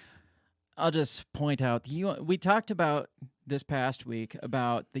article. I'll just point out, we talked about this past week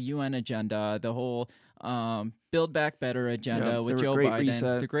about the UN agenda, the whole Build Back Better agenda with Joe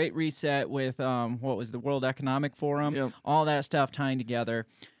Biden, the Great Reset with, what was the World Economic Forum, all that stuff tying together,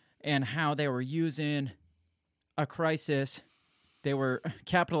 and how they were using a crisis. They were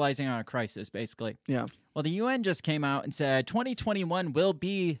capitalizing on a crisis, basically. Yeah. Well, the UN just came out and said 2021 will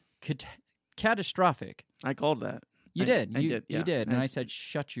be catastrophic. I called that. You did. I did. Yeah. You did. And I said,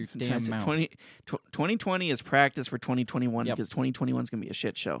 shut your damn mouth. 2020 is practice for 2021 Yep. because 2021 is going to be a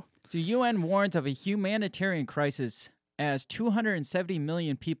shit show. So UN warns of a humanitarian crisis as 270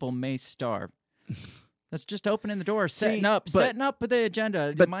 million people may starve. That's just opening the door, setting up with the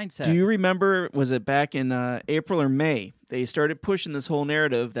agenda, the mindset. Do you remember, was it back in April or May, they started pushing this whole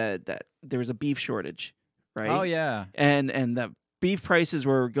narrative that there was a beef shortage, right? Oh, yeah. And the beef prices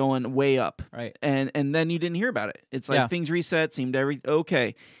were going way up. Right. And then you didn't hear about it. It's like Yeah. things reset, seemed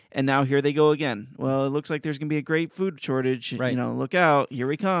okay. And now here they go again. Well, it looks like there's going to be a great food shortage. Right. Look out. Here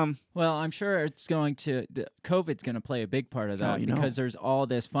we come. Well, I'm sure COVID's going to play a big part of that because there's all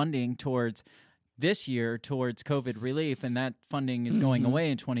this funding towards this year towards COVID relief, and that funding is going away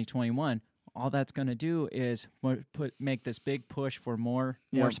in 2021. All that's going to do is make this big push for more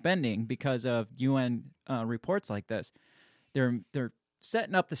spending because of UN reports like this. They're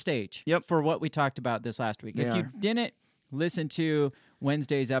setting up the stage for what we talked about this last week. If you didn't listen to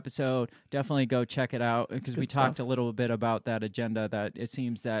Wednesday's episode, definitely go check it out because we talked a little bit about that agenda that it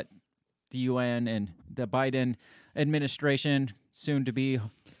seems that the UN and the Biden administration, soon to be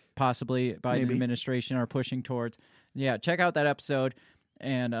possibly Biden administration, are pushing towards. Yeah, check out that episode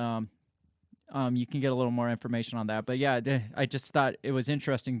and you can get a little more information on that. But yeah, I just thought it was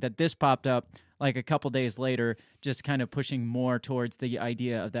interesting that this popped up like a couple days later, just kind of pushing more towards the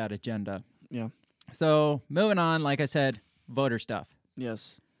idea of that agenda. Yeah. So moving on, like I said, voter stuff.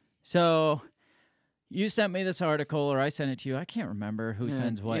 Yes. So you sent me this article, or I sent it to you. I can't remember who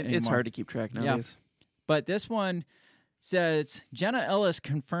sends what anymore. It's hard to keep track nowadays. Yeah. But this one says Jenna Ellis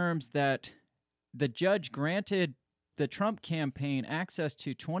confirms that the judge granted the Trump campaign access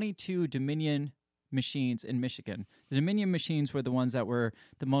to 22 Dominion machines in Michigan. The Dominion machines were the ones that were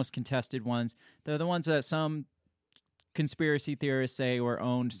the most contested ones. They're the ones that some conspiracy theorists say were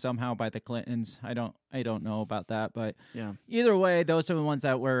owned somehow by the Clintons. I don't know about that, but either way, those are the ones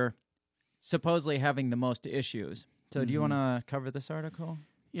that were supposedly having the most issues. So do you want to cover this article?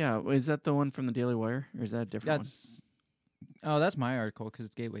 Yeah. Is that the one from the Daily Wire, or is that a different one? Oh, that's my article because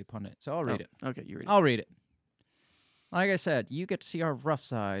it's Gateway Pundit. So I'll read it. Okay, you read it. I'll read it. Like I said, you get to see our rough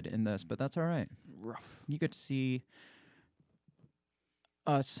side in this, but that's all right. Rough. You get to see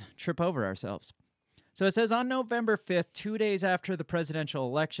us trip over ourselves. So it says, on November 5th, 2 days after the presidential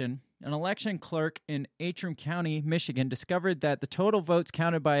election, an election clerk in Antrim County, Michigan, discovered that the total votes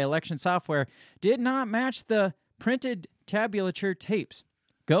counted by election software did not match the printed tabulature tapes.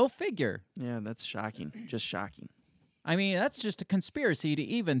 Go figure. Yeah, that's shocking. Just shocking. I mean, that's just a conspiracy to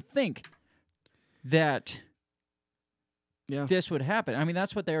even think that this would happen. I mean,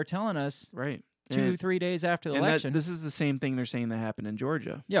 that's what they were telling us right 3 days after the election. This is the same thing they're saying that happened in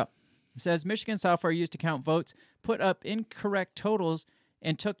Georgia. Yeah. It says Michigan software used to count votes put up incorrect totals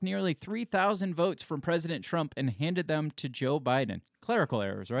and took nearly 3,000 votes from President Trump and handed them to Joe Biden. Clerical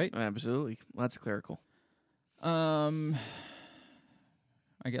errors, right? Absolutely. Lots of clerical.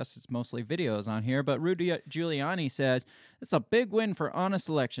 I guess it's mostly videos on here, but Rudy Giuliani says it's a big win for honest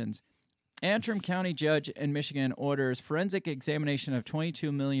elections. Antrim County judge in Michigan orders forensic examination of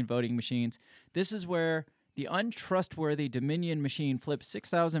 22 million voting machines. This is where the untrustworthy Dominion machine flipped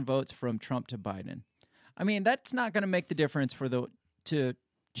 6,000 votes from Trump to Biden. I mean, that's not going to make the difference to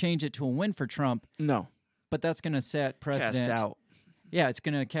change it to a win for Trump. No. But that's going to set precedent. Cast doubt. Yeah, it's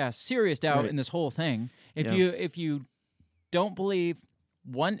going to cast serious doubt in this whole thing. If you don't believe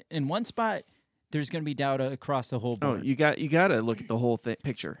in one spot, there's going to be doubt across the whole board. Oh, you got to look at the whole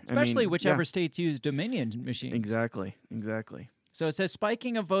picture. Especially whichever states use Dominion machines. Exactly. So it says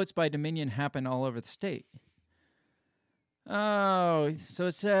spiking of votes by Dominion happened all over the state. Oh, so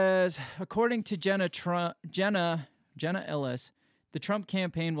it says, according to Jenna Ellis, the Trump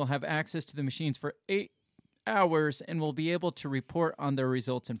campaign will have access to the machines for 8 hours and will be able to report on their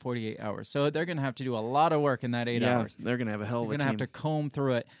results in 48 hours. So they're going to have to do a lot of work in that 8 hours. They're going to have a hell of a team. They're going to have to comb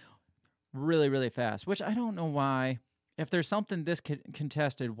through it really, really fast, which I don't know why. If there's something this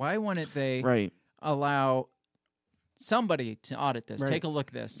contested, why wouldn't they allow somebody to audit this? Take a look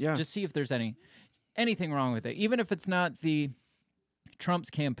at this. Yeah. Just see if there's anything wrong with it. Even if it's not the Trump's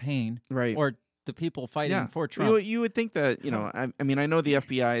campaign or the people fighting for Trump. You would think that, I mean, I know the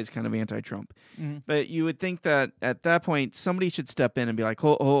FBI is kind of anti-Trump, but you would think that at that point, somebody should step in and be like,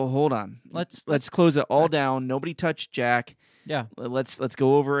 hold on. Let's close it all down. Nobody touch Jack. Yeah. Let's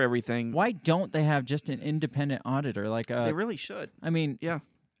go over everything. Why don't they have just an independent auditor? They really should. I mean,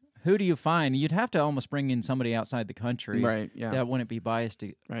 who do you find? You'd have to almost bring in somebody outside the country that wouldn't be biased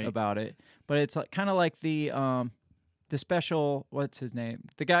about it. But it's kind of like the special, what's his name?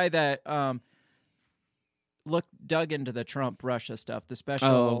 The guy that dug into the Trump Russia stuff, the special.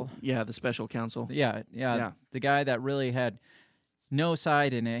 Oh, yeah, the special counsel. Yeah. The guy that really had no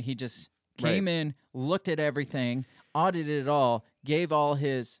side in it. He just came in, looked at everything, audited it all, gave all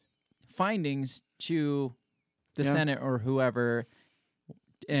his findings to the Senate or whoever,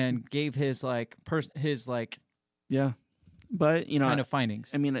 and gave his Yeah, but kind of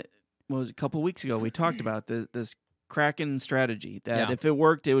findings. I mean, it was a couple weeks ago we talked about this Kraken strategy that if it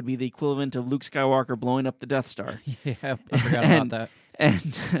worked, it would be the equivalent of Luke Skywalker blowing up the Death Star. Yeah, I forgot about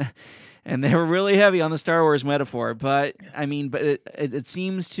that. And they were really heavy on the Star Wars metaphor, but I mean, it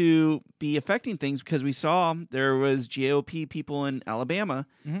seems to be affecting things because we saw there was GOP people in Alabama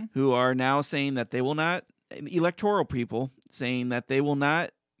who are now saying that they will not, electoral people saying that they will not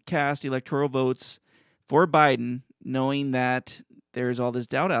cast electoral votes for Biden, knowing that there's all this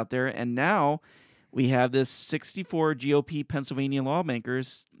doubt out there. And now we have this 64 GOP Pennsylvania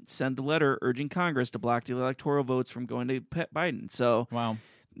lawmakers send a letter urging Congress to block the electoral votes from going to Biden. So wow.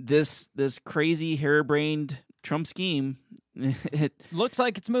 This crazy harebrained Trump scheme, it looks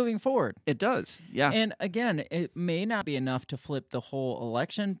like it's moving forward. It does, yeah. And again, it may not be enough to flip the whole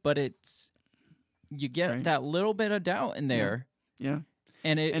election, but you get that little bit of doubt in there. Yeah.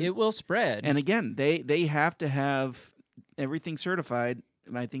 And it will spread. And again, they have to have everything certified.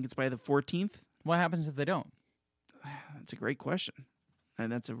 I think it's by the 14th. What happens if they don't? That's a great question.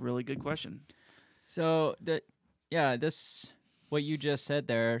 And that's a really good question. So what you just said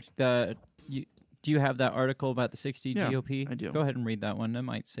there, do you have that article about the 60 GOP? I do. Go ahead and read that one. That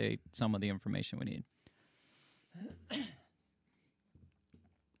might say some of the information we need.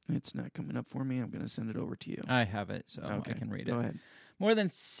 It's not coming up for me. I'm going to send it over to you. I have it, so I can read it. Go ahead. More than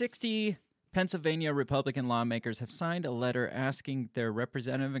 60 Pennsylvania Republican lawmakers have signed a letter asking their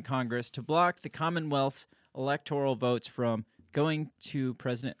representative in Congress to block the Commonwealth's electoral votes from going to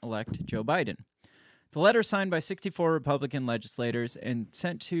President-elect Joe Biden. The letter, signed by 64 Republican legislators and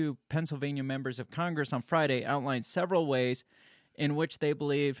sent to Pennsylvania members of Congress on Friday, outlines several ways in which they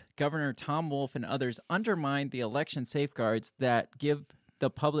believe Governor Tom Wolf and others undermined the election safeguards that give the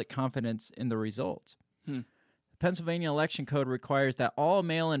public confidence in the results. The Pennsylvania Election Code requires that all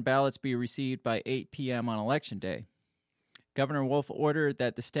mail-in ballots be received by 8 p.m. on Election Day. Governor Wolf ordered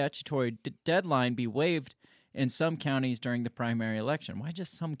that the statutory deadline be waived in some counties during the primary election. Why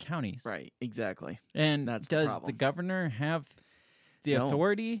just some counties? Right, exactly. And does the governor have the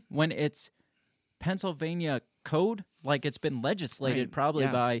authority when it's Pennsylvania code? Like it's been legislated probably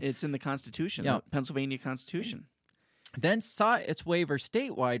by... It's in the Constitution, the Pennsylvania Constitution. Then sought its waiver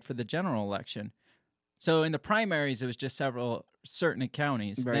statewide for the general election. So in the primaries, it was just several certain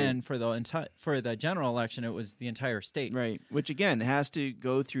counties. Right. Then for the general election, it was the entire state. Right, which again has to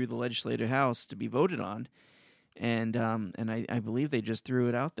go through the legislative house to be voted on. And I believe they just threw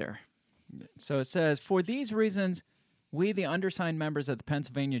it out there. So it says, for these reasons, we, the undersigned members of the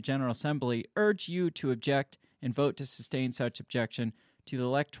Pennsylvania General Assembly, urge you to object and vote to sustain such objection to the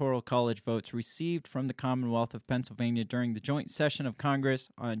Electoral College votes received from the Commonwealth of Pennsylvania during the joint session of Congress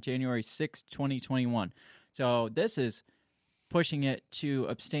on January 6, 2021. So this is pushing it to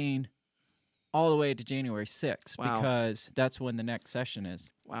abstain all the way to January 6th because that's when the next session is.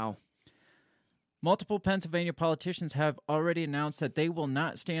 Wow. Multiple Pennsylvania politicians have already announced that they will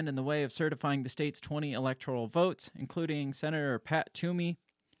not stand in the way of certifying the state's 20 electoral votes, including Senator Pat Toomey,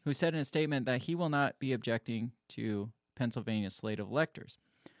 who said in a statement that he will not be objecting to Pennsylvania's slate of electors.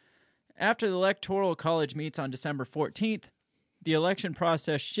 After the Electoral College meets on December 14th, the election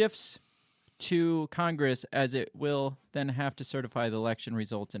process shifts to Congress as it will then have to certify the election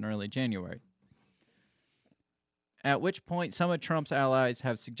results in early January. At which point, some of Trump's allies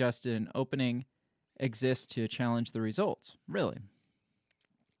have suggested an opening exists to challenge the results. Really?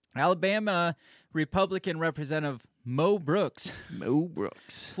 Alabama Republican Representative Mo Brooks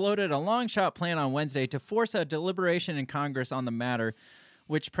floated a long-shot plan on Wednesday to force a deliberation in Congress on the matter,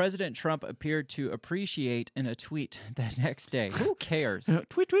 which President Trump appeared to appreciate in a tweet that next day. Who cares?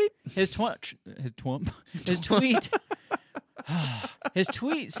 Tweet. His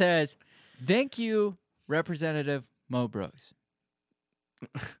tweet says, "Thank you, Representative Mo Brooks."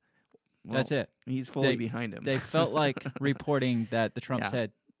 Well, that's it. He's fully behind him. They felt like reporting that the Trump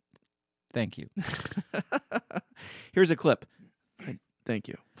said, "Thank you." Here's a clip. Thank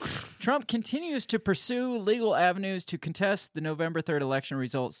you. Trump continues to pursue legal avenues to contest the November 3rd election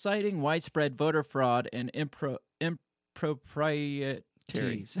results, citing widespread voter fraud and improprieties.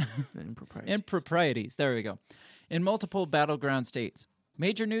 Improprieties. There we go. In multiple battleground states.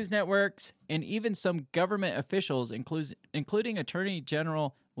 Major news networks and even some government officials, including Attorney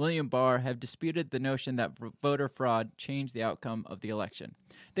General William Barr have disputed the notion that voter fraud changed the outcome of the election.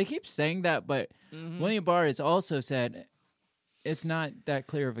 They keep saying that, but William Barr has also said it's not that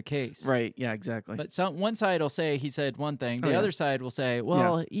clear of a case. Right. Yeah, exactly. But one side will say he said one thing. The other side will say,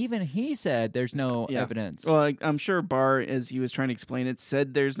 well, even he said there's no evidence. Well, I'm sure Barr, as he was trying to explain it,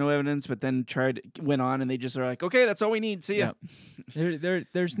 said there's no evidence, but then went on, and they just are like, okay, that's all we need. See ya.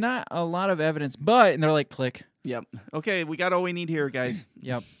 There's not a lot of evidence, and they're like, click. Yep. Okay, we got all we need here, guys.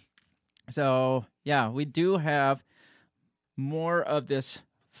 Yep. So, yeah, we do have more of this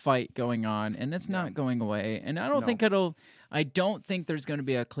fight going on, and it's not going away. And I don't think there's going to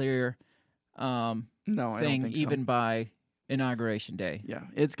be a clear I don't thing think so. even by Inauguration Day. Yeah,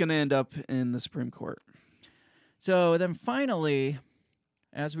 it's going to end up in the Supreme Court. So then finally,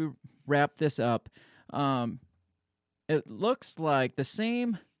 as we wrap this up, it looks like the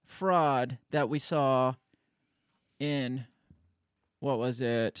same fraud that we saw in, what was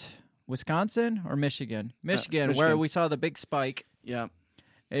it, Wisconsin or Michigan? Michigan, where we saw the big spike. Yeah.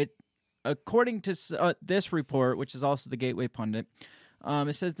 According to this report, which is also the Gateway Pundit,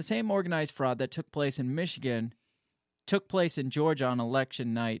 it says the same organized fraud that took place in Michigan took place in Georgia on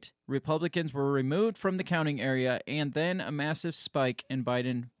election night. Republicans were removed from the counting area, and then a massive spike in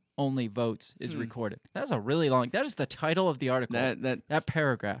Biden-only votes is recorded. That's a really long... That is the title of the article. That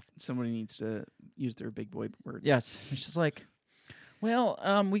paragraph. Somebody needs to use their big boy words. Yes. It's just like...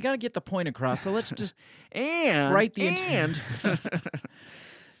 Well, we got to get the point across, so let's just write the entire...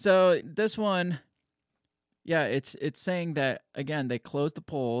 So this one, it's saying that, again, they closed the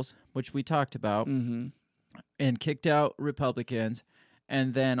polls, which we talked about, and kicked out Republicans,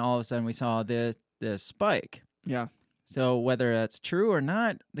 and then all of a sudden we saw this spike. Yeah. So whether that's true or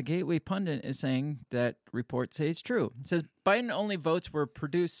not, the Gateway Pundit is saying that reports say it's true. It says Biden-only votes were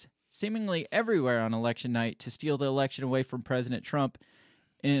produced seemingly everywhere on election night to steal the election away from President Trump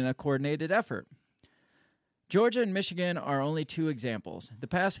in a coordinated effort. Georgia and Michigan are only two examples. The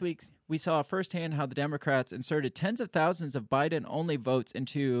past week, we saw firsthand how the Democrats inserted tens of thousands of Biden-only votes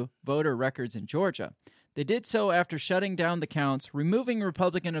into voter records in Georgia. They did so after shutting down the counts, removing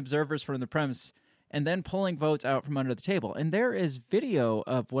Republican observers from the premise, and then pulling votes out from under the table. And there is video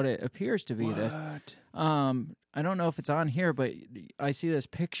of what it appears to be this. I don't know if it's on here, but I see this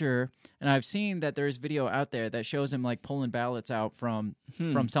picture, and I've seen that there's video out there that shows him like pulling ballots out from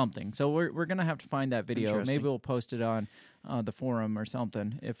something. So we're gonna have to find that video. Maybe we'll post it on the forum or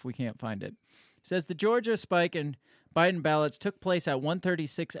something if we can't find it. It says the Georgia spike in Biden ballots took place at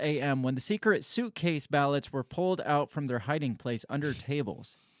 1:36 a.m. when the secret suitcase ballots were pulled out from their hiding place under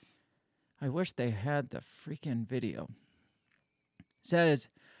tables. I wish they had the freaking video. It says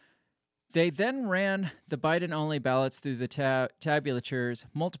they then ran the Biden-only ballots through the tabulatures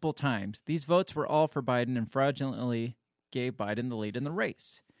multiple times. These votes were all for Biden and fraudulently gave Biden the lead in the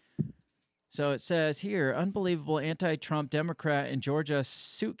race. So it says here, unbelievable anti-Trump Democrat in Georgia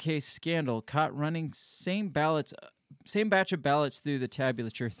suitcase scandal caught running same batch of ballots through the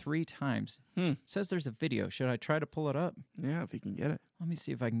tabulature 3 times. It says there's a video. Should I try to pull it up? Yeah, if you can get it. Let me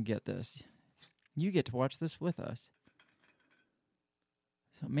see if I can get this. You get to watch this with us.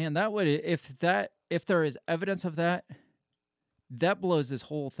 So, man, that would if there is evidence of that blows this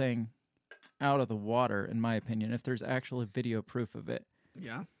whole thing out of the water, in my opinion. If there's actually video proof of it.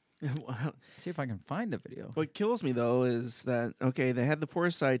 Yeah. See if I can find the video. What kills me, though, is that, okay, they had the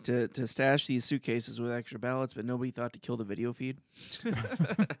foresight to stash these suitcases with extra ballots, but nobody thought to kill the video feed.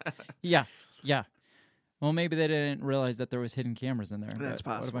 Yeah. Well, maybe they didn't realize that there was hidden cameras in there. That's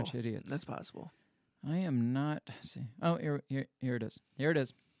possible. What a bunch of idiots. That's possible. I am not... See. Oh, here it is. Here it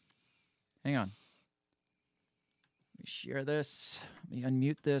is. Hang on. Let me share this. Let me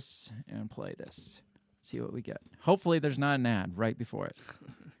unmute this and play this. See what we get. Hopefully there's not an ad right before it.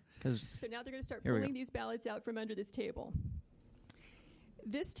 So now they're going to start pulling these ballots out from under this table.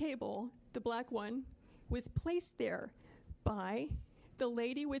 This table, the black one, was placed there by the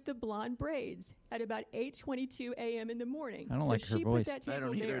lady with the blonde braids at about 8:22 a.m. in the morning. I don't like her she voice. Put that table I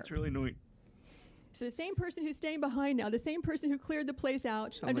don't either. there. It's really annoying. So the same person who's staying behind now, the same person who cleared the place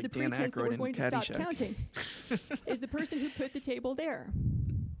out Sounds under like the Dan pretense that Aykroyd we're in going to stop Caddyshack. counting, is the person who put the table there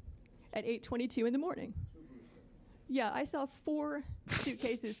at 8:22 in the morning. Yeah, I saw 4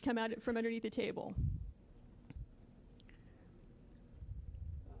 suitcases come out from underneath the table.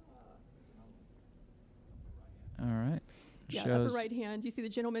 All right. Yeah, upper right hand. You see the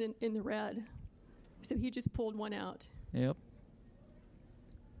gentleman in the red. So he just pulled one out. Yep.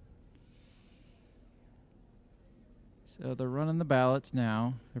 So they're running the ballots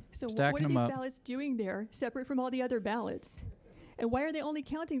now. They're So stacking what are them these up. ballots doing there, separate from all the other ballots? And why are they only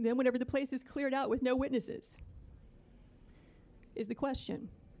counting them whenever the place is cleared out with no witnesses? Is the question.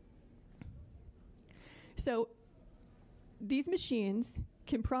 So these machines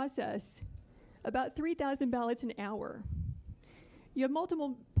can process about 3,000 ballots an hour. You have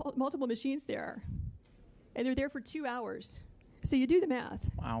multiple machines there, and they're there for 2 hours. So you do the math.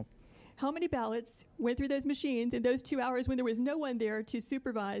 Wow. How many ballots went through those machines in those 2 hours when there was no one there to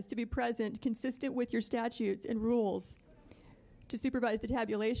supervise, to be present, consistent with your statutes and rules, to supervise the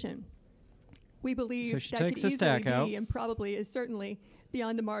tabulation? We believe she that takes could the stack easily out. be and probably is certainly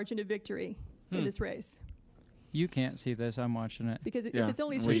beyond the margin of victory in this race. You can't see this. I'm watching it. Because if Yeah. it's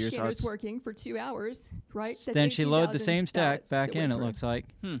only What 3 are your scanners thoughts? working for 2 hours, right? That's Then she loaded the 18,000 same stack ballots back that in, went it through. looks like.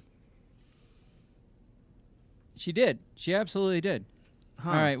 She did. She absolutely did.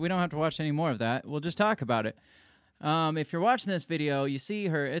 All right, we don't have to watch any more of that. We'll just talk about it. If you're watching this video, you see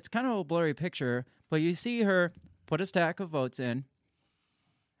her. It's kind of a blurry picture, but you see her put a stack of votes in.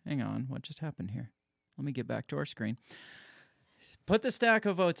 Hang on. What just happened here? Let me get back to our screen. Put the stack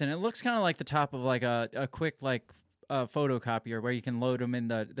of votes in. It looks kind of like the top of like a quick photocopier where you can load them in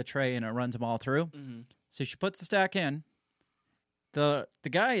the tray and it runs them all through. Mm-hmm. So she puts the stack in. The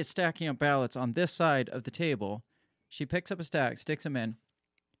guy is stacking up ballots on this side of the table. She picks up a stack, sticks them in.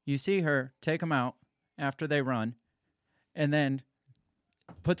 You see her take them out after they run, and then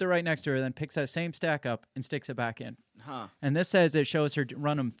puts it right next to her, then picks that same stack up and sticks it back in. Huh. And this says it shows her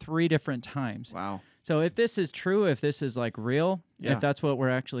run them 3 different times. Wow. So if this is true, if this is like real, Yeah. if that's what we're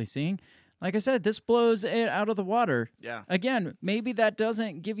actually seeing, like I said, this blows it out of the water. Yeah. Again, maybe that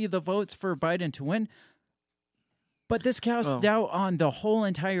doesn't give you the votes for Biden to win, but this casts doubt on the whole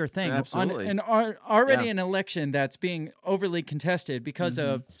entire thing. Absolutely. Already an election that's being overly contested because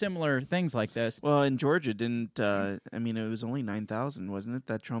of similar things like this. Well, in Georgia, didn't it was only 9,000, wasn't it,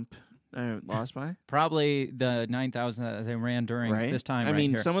 that Trump lost by? Probably the 9,000 that they ran during this time. I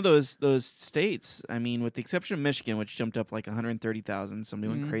mean, here. some of those states, I mean, with the exception of Michigan, which jumped up like 130,000, somebody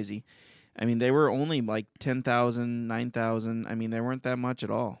went crazy. I mean, they were only like 10,000, 9,000. I mean, they weren't that much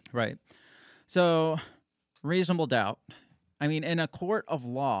at all. Right. So, reasonable doubt. I mean, in a court of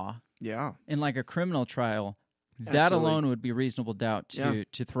law, Yeah. in like a criminal trial, that Absolutely. alone would be reasonable doubt to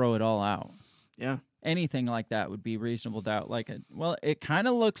throw it all out. Yeah. Anything like that would be reasonable doubt. It kind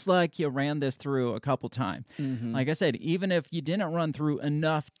of looks like you ran this through a couple times. Mm-hmm. Like I said, even if you didn't run through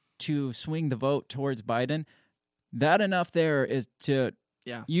enough to swing the vote towards Biden, that enough there is to.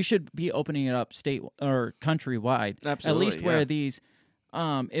 Yeah. You should be opening it up state or countrywide. Absolutely, At least where these,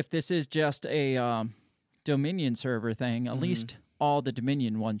 if this is just a Dominion server thing, at least all the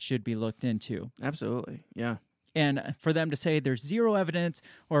Dominion ones should be looked into. Absolutely. Yeah. And for them to say there's zero evidence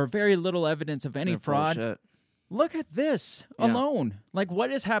or very little evidence of any They're full of fraud, shit. look at this alone. Like,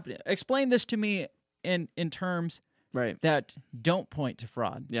 what is happening? Explain this to me in terms Right. that don't point to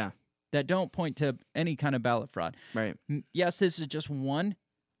fraud. Yeah. That don't point to any kind of ballot fraud. Right. Yes, this is just one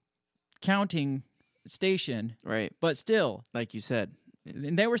counting station, Right. but still, Like you said,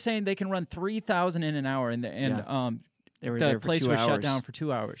 and they were saying they can run 3,000 in an hour, and they were the there for place 2 was hours. shut down for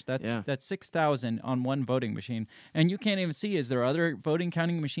 2 hours. Yeah. That's 6,000 on one voting machine, and you can't even see, is there other voting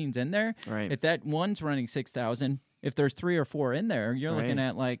counting machines in there? Right. If that one's running 6,000, if there's 3 or 4 in there, you're looking Right.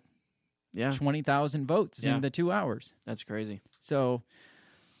 at like Yeah. 20,000 votes Yeah. in the 2 hours. That's crazy. So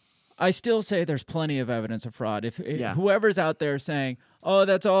I still say there's plenty of evidence of fraud. If Yeah. whoever's out there saying, "Oh,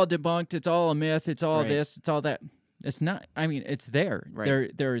 that's all debunked. It's all a myth. It's all Right. this. It's all that." It's not. I mean, it's there.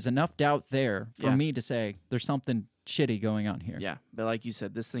 Right. There is enough doubt there for Yeah. me to say there's something shitty going on here. Yeah. But like you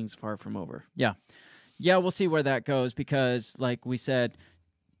said, this thing's far from over. Yeah. Yeah, we'll see where that goes because, like we said,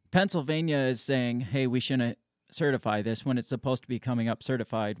 Pennsylvania is saying, "Hey, we shouldn't certify this," when it's supposed to be coming up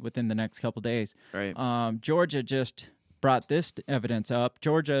certified within the next couple days. Right. Georgia just brought this evidence up.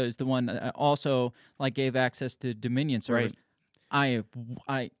 Georgia is the one that also gave access to Dominion servers. Right.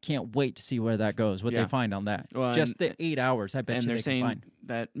 I can't wait to see where that goes. What Yeah. they find on that. Well, just the 8 hours. I bet And you they're they saying can find.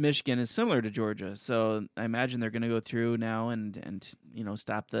 that Michigan is similar to Georgia, so I imagine they're going to go through now and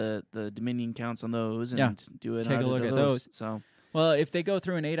stop the Dominion counts on those and Yeah. do it. Take a look at those. So Well, if they go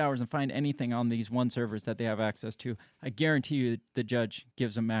through in 8 hours and find anything on these one servers that they have access to, I guarantee you the judge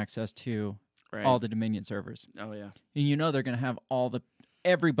gives them access to right. all the Dominion servers. Oh yeah. And you know they're going to have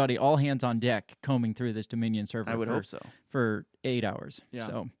everybody, all hands on deck, combing through this Dominion server. I would hope so. For 8 hours. Yeah.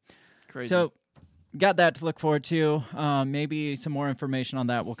 So Crazy. So, got that to look forward to. Maybe some more information on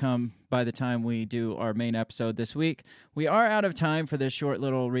that will come by the time we do our main episode this week. We are out of time for this short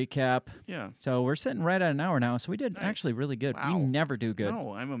little recap. Yeah. So we're sitting right at an hour now. So we did Nice. actually really good. Wow. We never do good.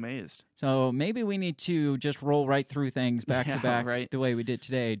 No, I'm amazed. So maybe we need to just roll right through things back Yeah, to back right. the way we did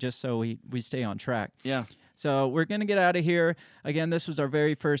today, just so we stay on track. Yeah. So we're going to get out of here. Again, this was our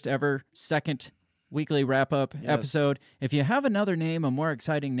very first ever second weekly wrap-up episode. If you have another name, a more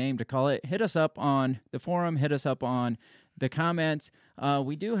exciting name to call it, hit us up on the forum, hit us up on the comments.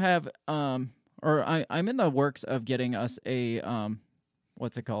 We do have, I'm in the works of getting us a,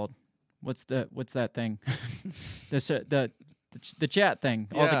 what's it called? What's that thing? The chat thing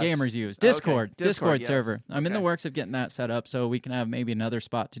all the gamers use. Discord. Okay. Discord yes. server. I'm in the works of getting that set up so we can have maybe another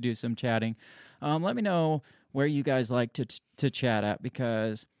spot to do some chatting. Let me know where you guys like to chat at,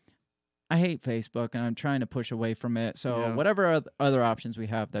 because I hate Facebook and I'm trying to push away from it. So whatever other options we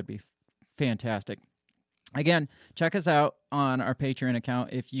have, that'd be fantastic. Again, check us out on our Patreon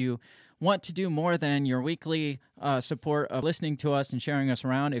account if you want to do more than your weekly support of listening to us and sharing us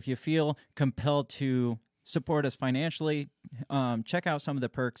around. If you feel compelled to support us financially, check out some of the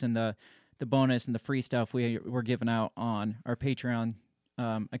perks and the bonus and the free stuff we're giving out on our Patreon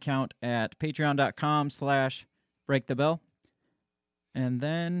account at patreon.com/breakthebell. And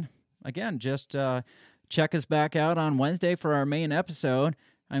then, again, just check us back out on Wednesday for our main episode.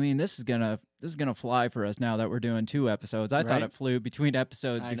 I mean, this is gonna fly for us now that we're doing 2 episodes. I thought it flew between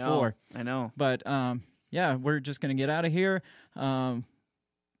episodes before. I know. But yeah, we're just gonna get out of here.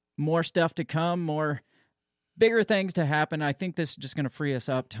 More stuff to come, more bigger things to happen. I think this is just gonna free us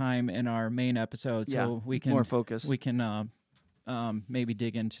up time in our main episode, so we can more focus. We can maybe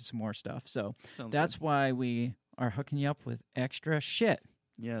dig into some more stuff. So that's why we are hooking you up with extra shit.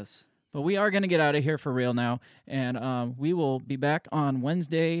 Yes. But we are going to get out of here for real now, and we will be back on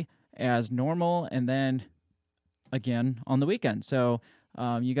Wednesday as normal, and then again on the weekend. So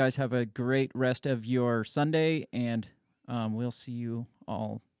you guys have a great rest of your Sunday, and we'll see you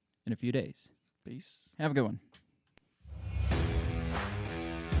all in a few days. Peace. Have a good one.